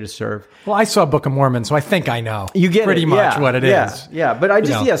military to serve. Well, I saw Book of Mormon, so I think I know. You get pretty much what it is. Yeah. But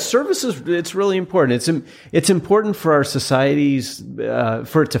service it's really important. It's important for our societies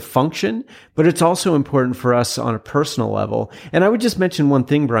for it to function, but it's also important for us on a personal level. And I would just mention one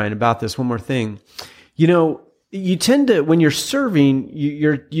thing, Brian, about this. One more thing. You tend to, when you're serving,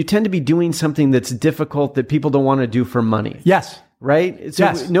 you tend to be doing something that's difficult that people don't want to do for money. Yes. Right?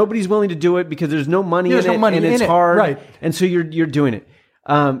 So nobody's willing to do it because there's no money in it and it's hard. Right. And so you're doing it.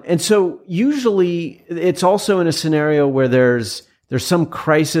 And so usually it's also in a scenario where there's some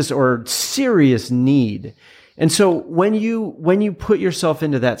crisis or serious need. And so when you put yourself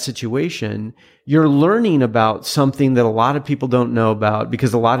into that situation, you're learning about something that a lot of people don't know about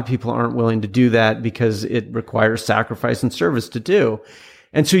because a lot of people aren't willing to do that because it requires sacrifice and service to do.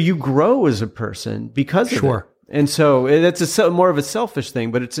 And so you grow as a person because of it. And so it's more of a selfish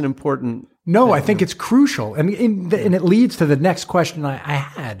thing, but it's an important No, thing. I think it's crucial. And it leads to the next question I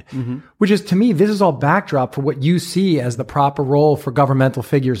had, which is, to me, this is all backdrop for what you see as the proper role for governmental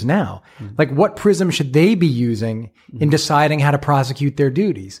figures now. Like, what prism should they be using in deciding how to prosecute their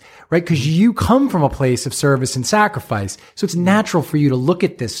duties, right? Because you come from a place of service and sacrifice. So it's natural for you to look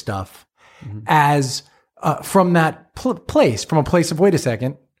at this stuff as from that place, from a place of, wait a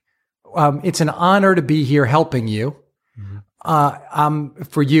second, it's an honor to be here helping you.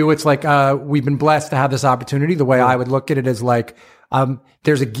 For you, it's like, we've been blessed to have this opportunity. The way I would look at it is like, I've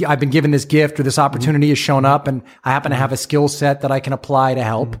been given this gift or this opportunity has shown up and I happen to have a skill set that I can apply to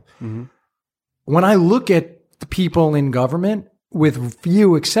help. When I look at the people in government, with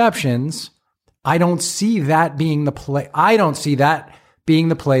few exceptions, I don't see that being the place. I don't see that being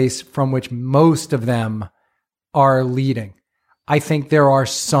the place from which most of them are leading. I think there are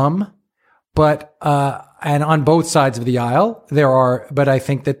some, but, and on both sides of the aisle, there are, but I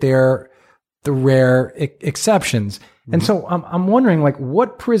think that they're the rare exceptions. And so I'm wondering, like,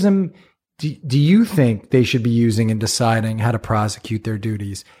 what prism do you think they should be using in deciding how to prosecute their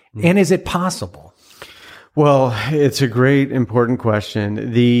duties? And is it possible? Well, it's a great, important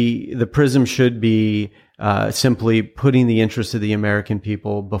question. The prism should be simply putting the interests of the American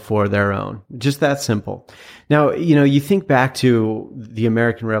people before their own. Just that simple. Now, you think back to the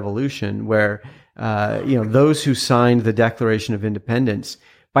American Revolution where, those who signed the Declaration of Independence,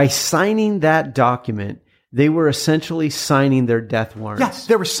 by signing that document, they were essentially signing their death warrants. Yes,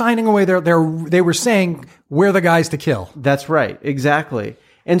 they were signing away they were saying, we're the guys to kill. That's right. Exactly.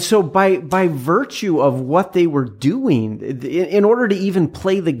 And so by virtue of what they were doing, in order to even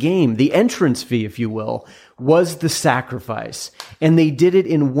play the game, the entrance fee, if you will, was the sacrifice. And they did it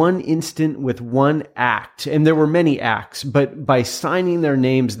in one instant with one act. And there were many acts, but by signing their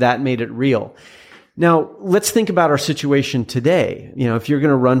names, that made it real. Now, let's think about our situation today. If you're going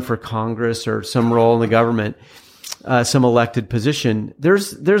to run for Congress or some role in the government, some elected position,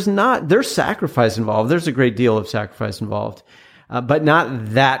 there's sacrifice involved. There's a great deal of sacrifice involved, but not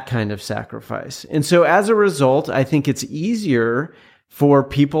that kind of sacrifice. And so as a result, I think it's easier for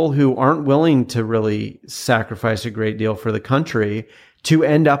people who aren't willing to really sacrifice a great deal for the country to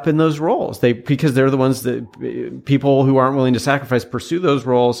end up in those roles. Because they're the ones that people who aren't willing to sacrifice pursue those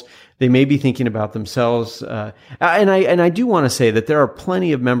roles. They may be thinking about themselves. And I do want to say that there are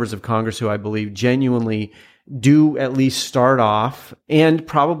plenty of members of Congress who I believe genuinely do at least start off and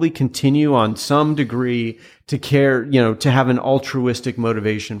probably continue on some degree to care, to have an altruistic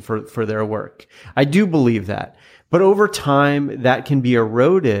motivation for their work. I do believe that. But over time, that can be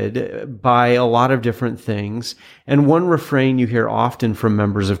eroded by a lot of different things. And one refrain you hear often from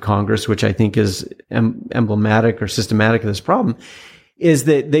members of Congress, which I think is emblematic or systematic of this problem, is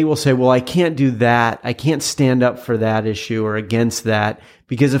that they will say, well, I can't do that. I can't stand up for that issue or against that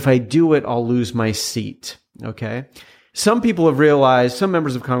because if I do it, I'll lose my seat. Okay. Some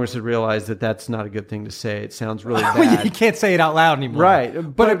members of Congress have realized that that's not a good thing to say. It sounds really bad. You can't say it out loud anymore.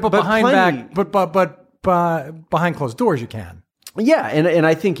 Right. But behind closed doors, you can. Yeah, and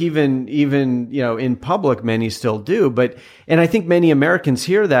I think even in public, many still do. And I think many Americans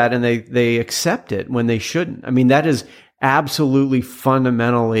hear that and they accept it when they shouldn't. I mean, that is absolutely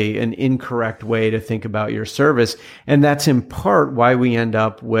fundamentally an incorrect way to think about your service, and that's in part why we end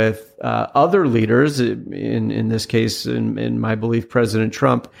up with other leaders. In this case, in my belief, President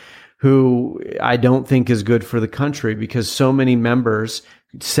Trump, who I don't think is good for the country because so many members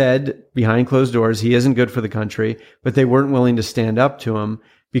said behind closed doors he isn't good for the country, but they weren't willing to stand up to him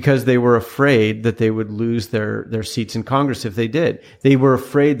because they were afraid that they would lose their seats in Congress if they did. They were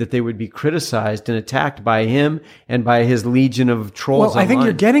afraid that they would be criticized and attacked by him and by his legion of trolls. Well, I think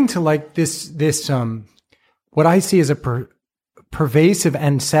you're getting to like this what I see as a pervasive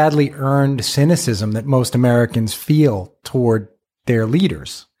and sadly earned cynicism that most Americans feel toward their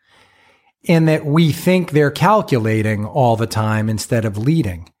leaders. In that we think they're calculating all the time instead of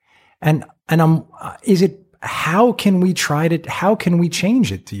leading. And how can we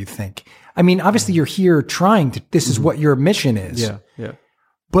change it, do you think? I mean, obviously you're here trying to, this is what your mission is. Yeah.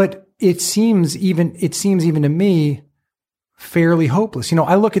 But it seems even to me fairly hopeless.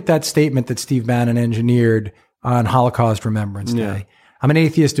 I look at that statement that Steve Bannon engineered on Holocaust Remembrance Day. I'm an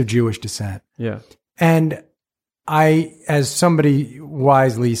atheist of Jewish descent. Yeah. And as somebody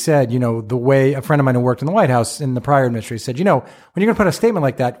wisely said, the way a friend of mine who worked in the White House in the prior administration said, when you're going to put a statement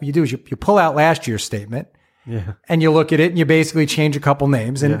like that, what you do is you pull out last year's statement and you look at it and you basically change a couple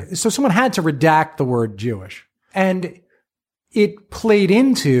names. And so someone had to redact the word Jewish. And it played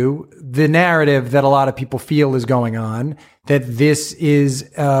into the narrative that a lot of people feel is going on, that this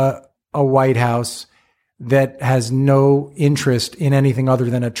is a White House that has no interest in anything other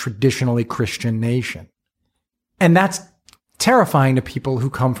than a traditionally Christian nation. And that's terrifying to people who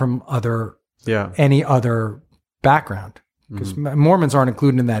come from any other background, because Mormons aren't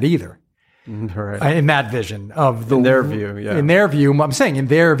included in that either. Right. In that vision of in their view, yeah. In their view, I'm saying in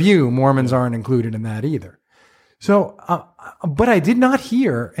their view, Mormons aren't included in that either. So, but I did not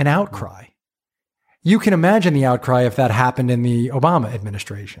hear an outcry. You can imagine the outcry if that happened in the Obama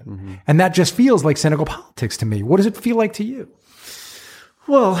administration. And that just feels like cynical politics to me. What does it feel like to you?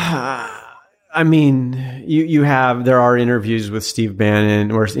 Well, I mean, there are interviews with Steve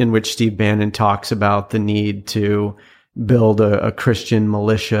Bannon, or in which Steve Bannon talks about the need to build a Christian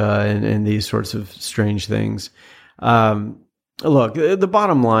militia and these sorts of strange things. Look, the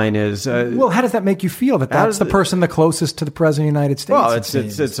bottom line is... well, how does that make you feel, that's the person the closest to the President of the United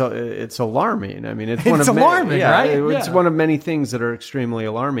States? Well, it's alarming. I mean, it's alarming, right? It's one of many things that are extremely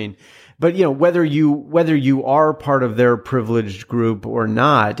alarming. But, whether you are part of their privileged group or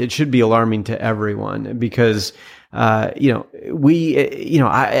not, it should be alarming to everyone because... I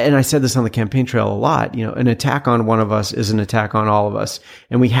said this on the campaign trail a lot, an attack on one of us is an attack on all of us,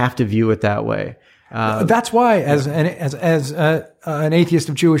 and we have to view it that way. That's why, as an atheist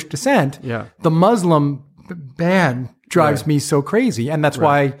of Jewish descent, the Muslim ban drives me so crazy. And that's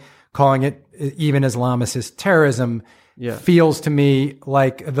why calling it even Islamicist terrorism feels to me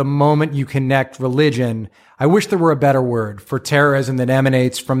like the moment you connect religion, I wish there were a better word for terrorism that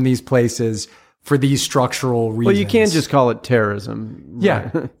emanates from these places for these structural reasons. Well, you can't just call it terrorism.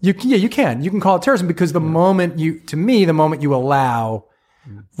 Yeah. Right? You can. You can call it terrorism because the moment you allow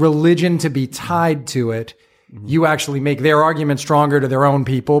religion to be tied to it, you actually make their argument stronger to their own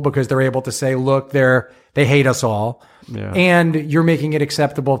people because they're able to say, look, they hate us all. Yeah. And you're making it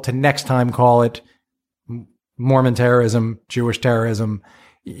acceptable to next time call it Mormon terrorism, Jewish terrorism,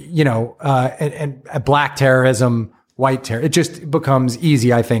 and black terrorism, white terror. It just becomes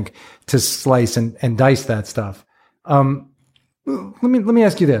easy, I think, to slice and dice that stuff. Let me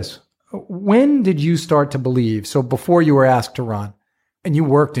ask you this. When did you start to believe, so before you were asked to run, and you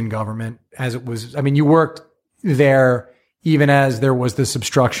worked in government you worked there even as there was this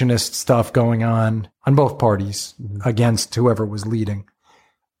obstructionist stuff going on both parties against whoever was leading.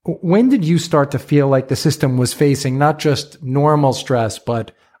 When did you start to feel like the system was facing not just normal stress,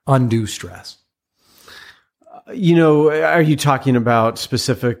 but undue stress? Are you talking about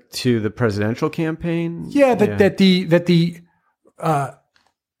specific to the presidential campaign? Yeah, that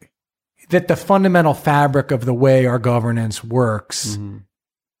the fundamental fabric of the way our governance works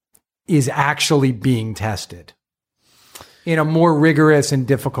is actually being tested in a more rigorous and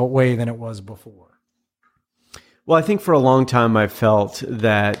difficult way than it was before. Well, I think for a long time I felt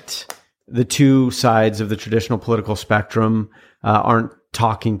that the two sides of the traditional political spectrum aren't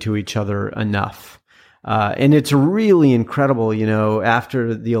talking to each other enough. And it's really incredible,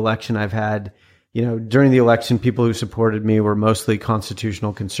 after the election I've had, during the election, people who supported me were mostly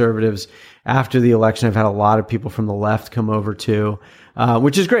constitutional conservatives. After the election, I've had a lot of people from the left come over too,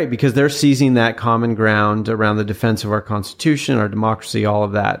 which is great because they're seizing that common ground around the defense of our Constitution, our democracy, all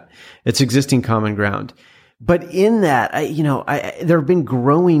of that. It's existing common ground. But in that, there have been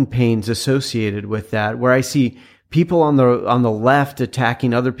growing pains associated with that, where I see people on the left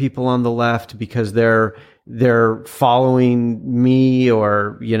attacking other people on the left because they're following me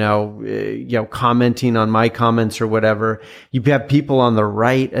or, commenting on my comments or whatever. You have people on the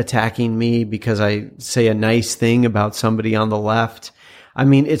right attacking me because I say a nice thing about somebody on the left. I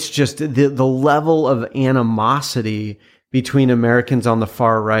mean, it's just the level of animosity between Americans on the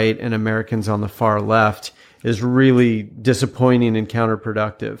far right and Americans on the far left is really disappointing and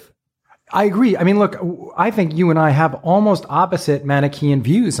counterproductive. I agree. I mean, look, I think you and I have almost opposite Manichaean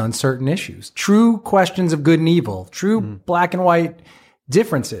views on certain issues. True questions of good and evil, true black and white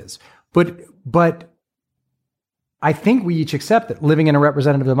differences. But I think we each accept that living in a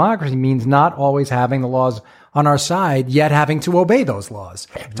representative democracy means not always having the laws on our side, yet having to obey those laws,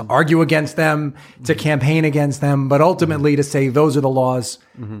 to argue against them, to campaign against them, but ultimately to say those are the laws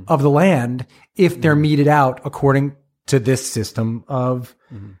of the land if they're meted out according to this system of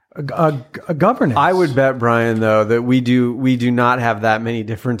governance. I would bet, Brian, though, that we do not have that many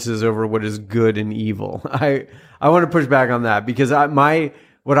differences over what is good and evil. I want to push back on that because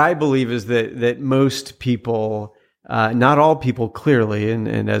what I believe is that most people, not all people clearly,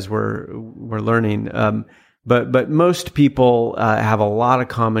 and as we're learning, but most people have a lot of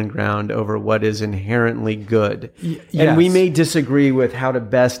common ground over what is inherently good. Yes. And we may disagree with how to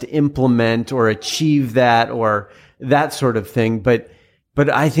best implement or achieve that or that sort of thing, but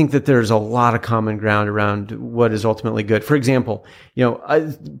I think that there's a lot of common ground around what is ultimately good. For example,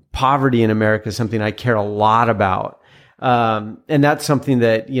 poverty in America is something I care a lot about. And that's something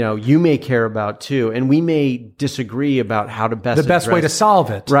that, you may care about too. And we may disagree about how to best way to solve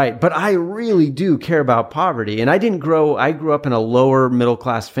it. Right. But I really do care about poverty. And I grew up in a lower middle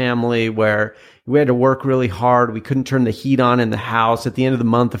class family where we had to work really hard. We couldn't turn the heat on in the house. At the end of the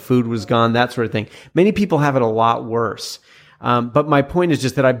month, the food was gone, that sort of thing. Many people have it a lot worse. But my point is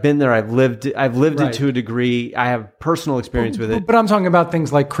just that I've been there. I've lived right. it to a degree. I have personal experience with it. But I'm talking about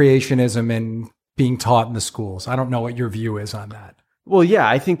things like creationism and being taught in the schools. I don't know what your view is on that. Well, yeah,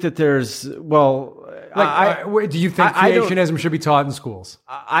 I think that do you think creationism should be taught in schools?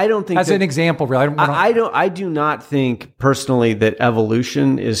 I don't think as an example. Really, I do not think personally that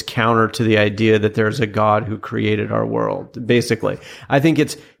evolution is counter to the idea that there's a God who created our world. Basically, I think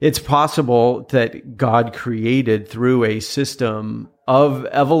it's possible that God created through a system of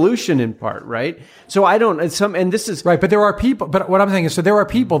evolution in part, right? So I don't. And this is right. But there are people. But what I'm saying is, so there are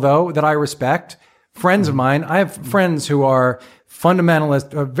people though that I respect. Friends of mine. I have friends who are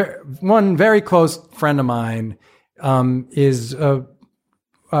fundamentalist. One very close friend of mine is a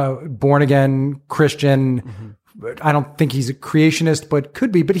born again Christian. I don't think he's a creationist, but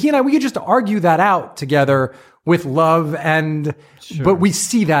could be. But he and I, we could just argue that out together with love, and but we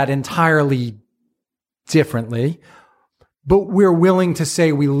see that entirely differently. But we're willing to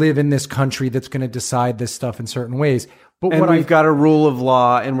say we live in this country that's going to decide this stuff in certain ways. But and we've got a rule of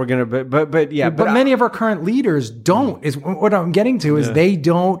law, and we're going to. But many of our current leaders don't. Is what I'm getting to is they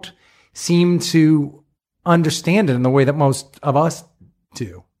don't seem to understand it in the way that most of us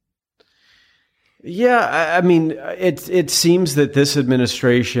do. Yeah, I mean, it seems that this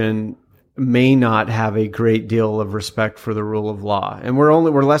administration may not have a great deal of respect for the rule of law, and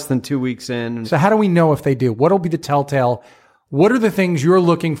we're less than 2 weeks in. So how do we know if they do? What'll be the telltale? What are the things you're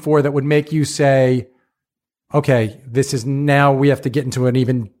looking for that would make you say, okay, this is now we have to get into an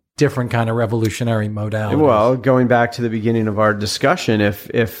even different kind of revolutionary modality? Well, going back to the beginning of our discussion,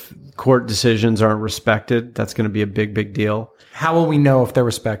 if court decisions aren't respected, that's going to be a big deal. How will we know if they're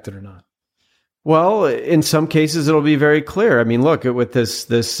respected or not? Well, in some cases, it'll be very clear. I mean, look with this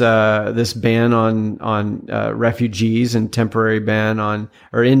ban on refugees and temporary ban on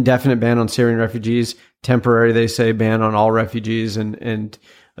or indefinite ban on Syrian refugees. Temporary, they say, ban on all refugees and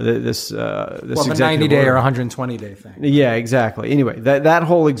this the 90-day or 120-day thing. Yeah, exactly. Anyway, that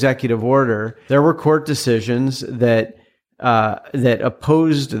whole executive order, there were court decisions that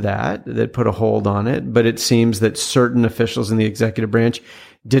opposed that put a hold on it, but it seems that certain officials in the executive branch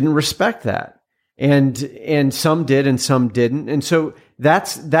didn't respect that, and some did and some didn't, and so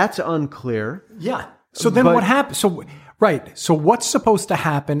that's unclear. Yeah. So then what happened? So So what's supposed to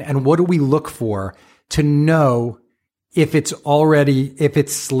happen, and what do we look for to know if it's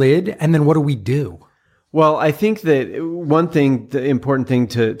slid, and then what do we do? Well, I think that the important thing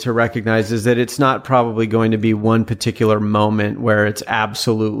to recognize is that it's not probably going to be one particular moment where it's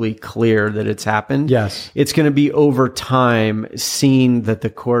absolutely clear that it's happened. Yes. It's going to be over time seen that the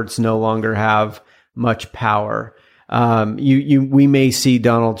courts no longer have much power. We may see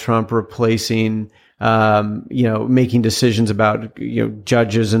Donald Trump replacing making decisions about,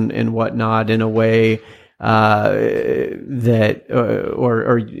 judges and whatnot in a way, that,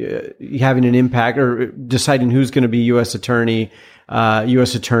 or having an impact or deciding who's going to be U.S. attorneys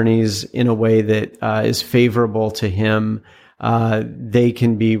in a way that, is favorable to him. They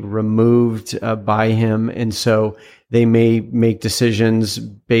can be removed, by him. And so they may make decisions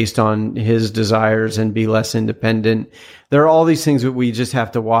based on his desires and be less independent. There are all these things that we just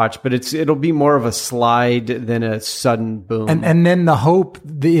have to watch, but it'll be more of a slide than a sudden boom. And then the hope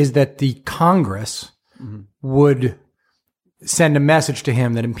is that the Congress would send a message to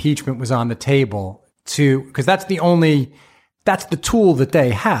him that impeachment was on the table because that's the tool that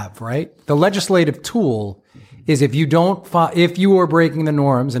they have, right? The legislative tool is if you are breaking the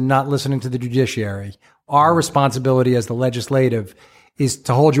norms and not listening to the judiciary, our responsibility as the legislative is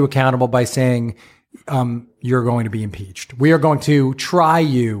to hold you accountable by saying, you're going to be impeached. We are going to try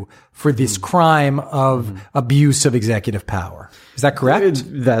you for this crime of abuse of executive power. Is that correct?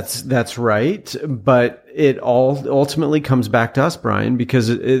 That's right. But it all ultimately comes back to us, Brian, because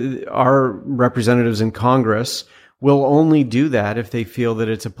our representatives in Congress will only do that if they feel that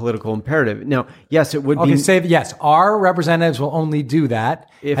it's a political imperative. Now, yes, it would be. Yes, our representatives will only do that.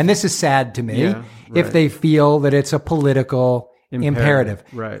 And this is sad to me, if they feel that it's a political imperative.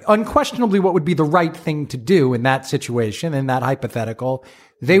 Right. Unquestionably, what would be the right thing to do in that situation, in that hypothetical,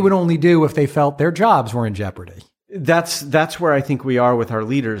 they would only do if they felt their jobs were in jeopardy. That's where I think we are with our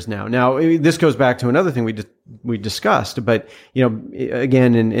leaders now. Now, this goes back to another thing we discussed, but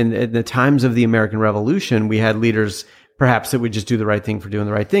again, in the times of the American Revolution, we had leaders perhaps that would just do the right thing for doing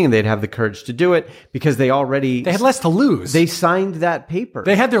the right thing, and they'd have the courage to do it because they had less to lose. They signed that paper.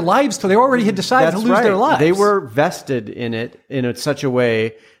 They had their lives they already had decided to lose their lives. They were vested in it in such a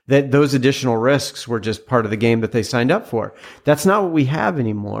way that those additional risks were just part of the game that they signed up for. That's not what we have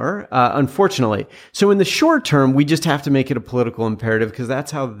anymore, unfortunately. So in the short term, we just have to make it a political imperative because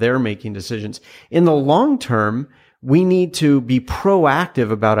that's how they're making decisions. In the long term, we need to be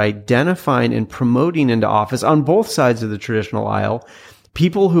proactive about identifying and promoting into office on both sides of the traditional aisle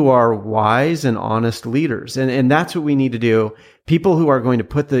people who are wise and honest leaders. And that's what we need to do. People who are going to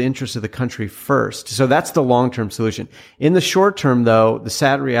put the interests of the country first. So that's the long-term solution. In the short term, though, the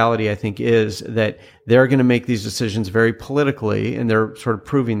sad reality, I think, is that they're going to make these decisions very politically, and they're sort of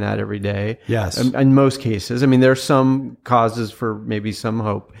proving that every day. Yes. In most cases. I mean, there are some causes for maybe some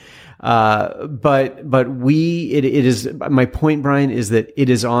hope. But it is, my point, Brian, is that it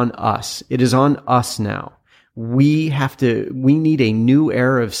is on us. It is on us now. We need a new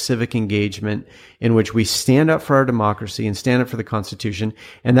era of civic engagement in which we stand up for our democracy and stand up for the Constitution.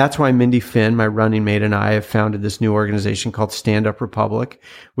 And that's why Mindy Finn, my running mate, and I have founded this new organization called Stand Up Republic,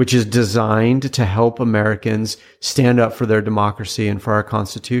 which is designed to help Americans stand up for their democracy and for our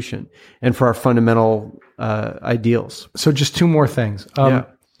Constitution and for our fundamental ideals. So just two more things. Yeah.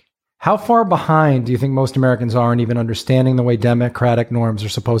 How far behind do you think most Americans are in even understanding the way democratic norms are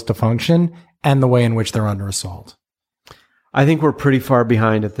supposed to function and the way in which they're under assault? I think we're pretty far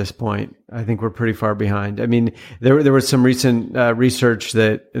behind at this point. I mean, there was some recent research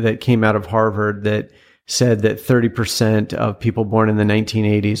that came out of Harvard that said that 30% of people born in the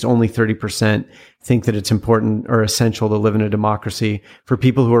 1980s, only 30% think that it's important or essential to live in a democracy. For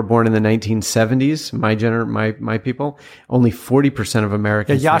people who were born in the 1970s, my people, only 40% of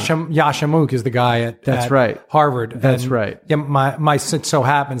Americans. Yeah, Yasha Mook is the guy at Harvard. That's right. Yeah, it so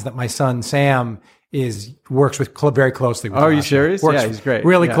happens that my son Sam works very closely with. Oh, Yasha. Are you serious? Yeah, he's great.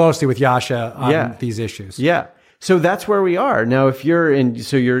 Really closely with Yasha on these issues. Yeah. So that's where we are now. If you're in,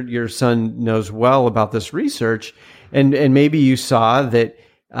 so your son knows well about this research, and maybe you saw that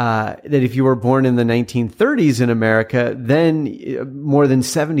if you were born in the 1930s in America, then more than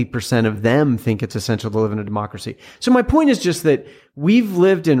 70% of them think it's essential to live in a democracy. So my point is just that we've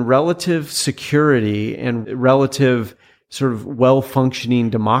lived in relative security and relative sort of well-functioning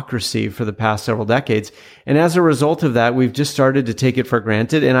democracy for the past several decades. And as a result of that, we've just started to take it for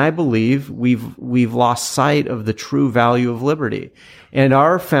granted. And I believe we've lost sight of the true value of liberty. And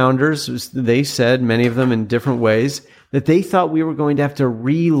our founders, they said, many of them in different ways, that they thought we were going to have to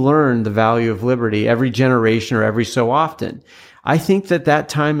relearn the value of liberty every generation or every so often. I think that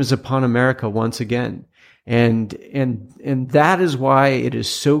time is upon America once again. And that is why it is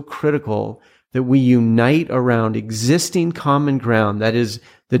so critical that we unite around existing common ground. That is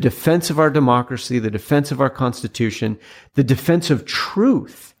the defense of our democracy, the defense of our Constitution, the defense of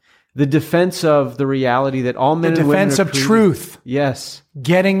truth, the defense of the reality that all men and women are created. The defense of truth. Yes.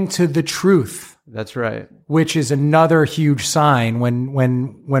 Getting to the truth. That's right. Which is another huge sign when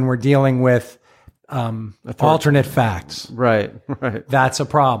we're dealing with alternate facts. Right. That's a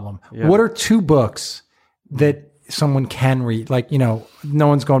problem. Yeah. What are two books that someone can read? Like, no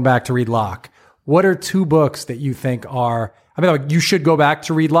one's going back to read Locke. What are two books that you think are, you should go back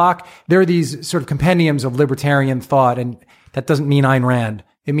to read Locke? There are these sort of compendiums of libertarian thought, and that doesn't mean Ayn Rand.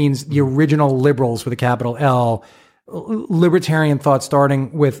 It means the original liberals with a capital L, libertarian thought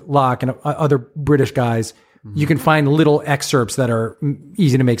starting with Locke and other British guys. Mm-hmm. You can find little excerpts that are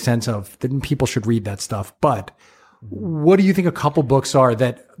easy to make sense of. That people should read that stuff. But what do you think a couple books are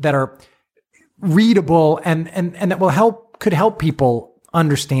that are readable and that could help people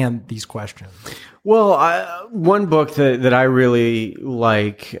understand these questions? Well, one book that I really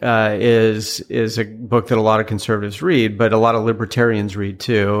like is a book that a lot of conservatives read, but a lot of libertarians read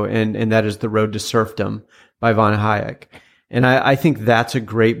too, and that is The Road to Serfdom by von Hayek. And I think that's a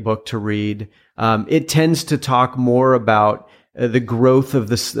great book to read. It tends to talk more about the growth of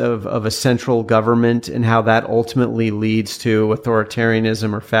a central government and how that ultimately leads to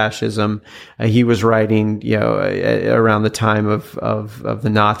authoritarianism or fascism. He was writing, around the time of the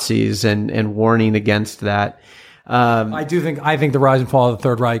Nazis and warning against that. I think The Rise and Fall of the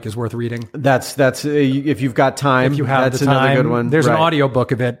Third Reich is worth reading. That's if you've got time, if you have that's the time, another good one. There's an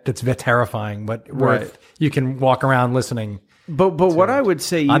audiobook of it that's a bit terrifying, but you can walk around listening. But what I would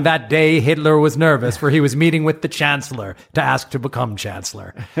say... On that day, Hitler was nervous, for he was meeting with the chancellor to ask to become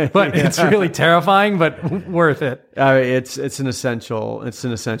chancellor. But it's really terrifying, but worth it. It's an essential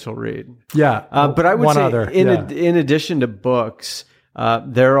read. Yeah. But I would say, in addition to books,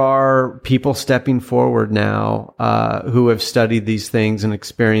 there are people stepping forward now who have studied these things and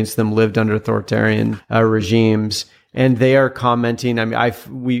experienced them, lived under authoritarian regimes. And they are commenting. I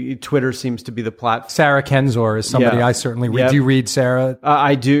mean, Twitter seems to be the platform. Sarah Kenzor is somebody I certainly read. Yep. Do you read Sarah?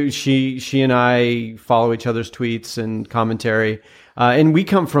 I do. She and I follow each other's tweets and commentary. And we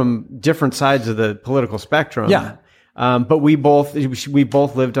come from different sides of the political spectrum. Yeah. But we both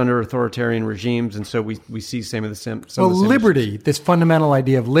lived under authoritarian regimes, and so we see some of the same. Liberty, this fundamental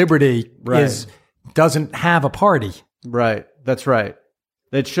idea of liberty, doesn't have a party. Right. That's right.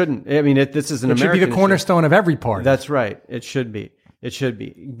 It shouldn't. I mean, this is an American. It should be the cornerstone of every party. That's right. It should be. It should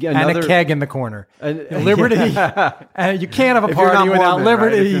be. And a keg in the corner. Liberty. And you can't have a party without Mormon,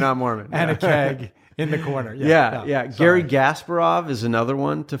 liberty. right? If you're not Mormon. And a keg in the corner. Yeah. Gary Gasparov is another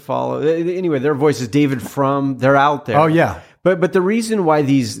one to follow. Anyway, their voices, David Frum, they're out there. Oh, yeah. But the reason why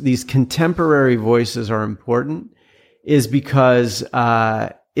these contemporary voices are important is because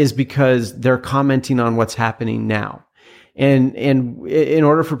they're commenting on what's happening now. And in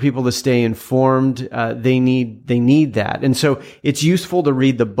order for people to stay informed, they need that. And so it's useful to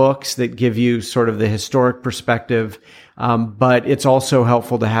read the books that give you sort of the historic perspective. But it's also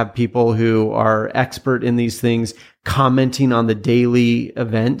helpful to have people who are expert in these things commenting on the daily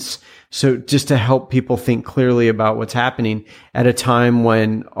events. So just to help people think clearly about what's happening at a time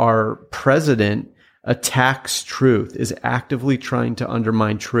when our president attacks truth, is actively trying to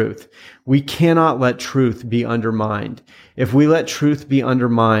undermine truth. We cannot let truth be undermined. If we let truth be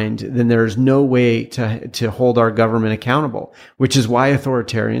undermined, then there's no way to hold our government accountable, which is why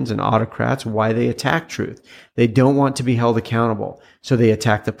authoritarians and autocrats, why they attack truth. They don't want to be held accountable. So they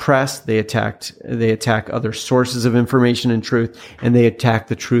attack the press, they attack other sources of information and truth, and they attack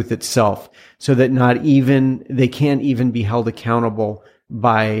the truth itself, so that they can't even be held accountable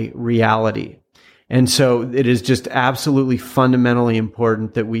by reality. And so it is just absolutely fundamentally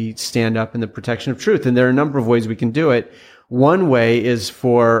important that we stand up in the protection of truth. And there are a number of ways we can do it. One way is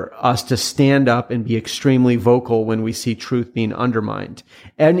for us to stand up and be extremely vocal when we see truth being undermined.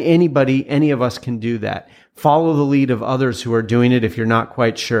 And any of us can do that. Follow the lead of others who are doing it if you're not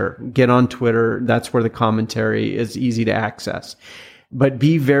quite sure. Get on Twitter. That's where the commentary is easy to access. But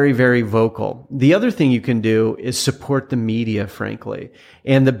be very, very vocal. The other thing you can do is support the media, frankly.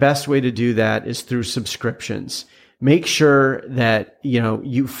 And the best way to do that is through subscriptions. Make sure that,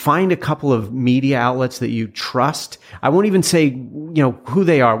 you find a couple of media outlets that you trust. I won't even say, who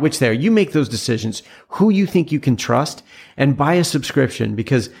they are, which they are. You make those decisions, who you think you can trust, and buy a subscription,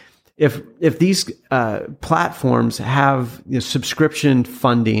 because if these platforms have subscription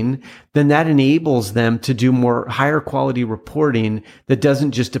funding, then that enables them to do higher quality reporting that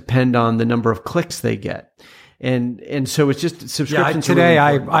doesn't just depend on the number of clicks they get. And so it's just subscriptions. Yeah, today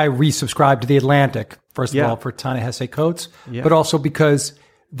I resubscribed to The Atlantic, first of all, for Ta-Nehisi Coates, but also because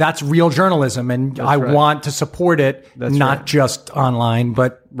that's real journalism, and I want to support it, not just online,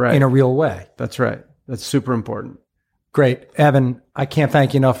 but in a real way. That's right. That's super important. Great. Evan, I can't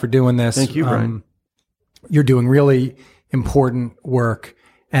thank you enough for doing this. Thank you, Brian. You're doing really important work.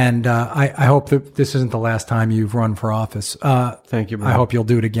 And I hope that this isn't the last time you've run for office. Thank you, Brian. I hope you'll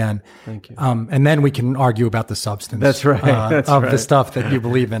do it again. Thank you. And then we can argue about the substance. That's right. The stuff that you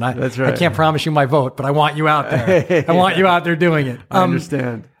believe in. That's right. I can't promise you my vote, but I want you out there. I want you out there doing it. I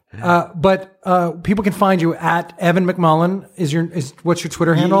understand. But people can find you at Evan McMullin. What's your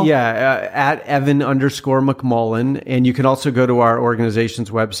Twitter handle? Yeah, at Evan_McMullin. And you can also go to our organization's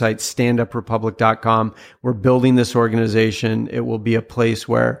website, standuprepublic.com. We're building this organization. It will be a place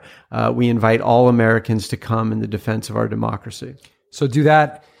where we invite all Americans to come in the defense of our democracy. So do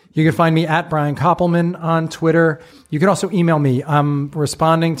that. You can find me at Brian Koppelman on Twitter. You can also email me. I'm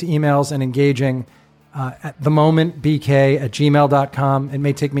responding to emails and engaging at the moment, bk@gmail.com. It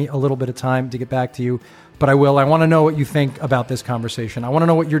may take me a little bit of time to get back to you, but I will. I want to know what you think about this conversation. I want to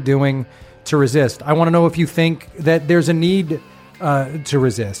know what you're doing to resist. I want to know if you think that there's a need to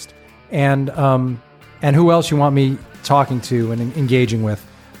resist, and who else you want me talking to and engaging with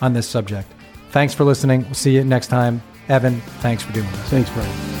on this subject. Thanks for listening. We'll see you next time. Evan, thanks for doing this. Thanks,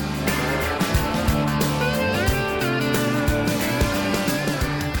 Brian.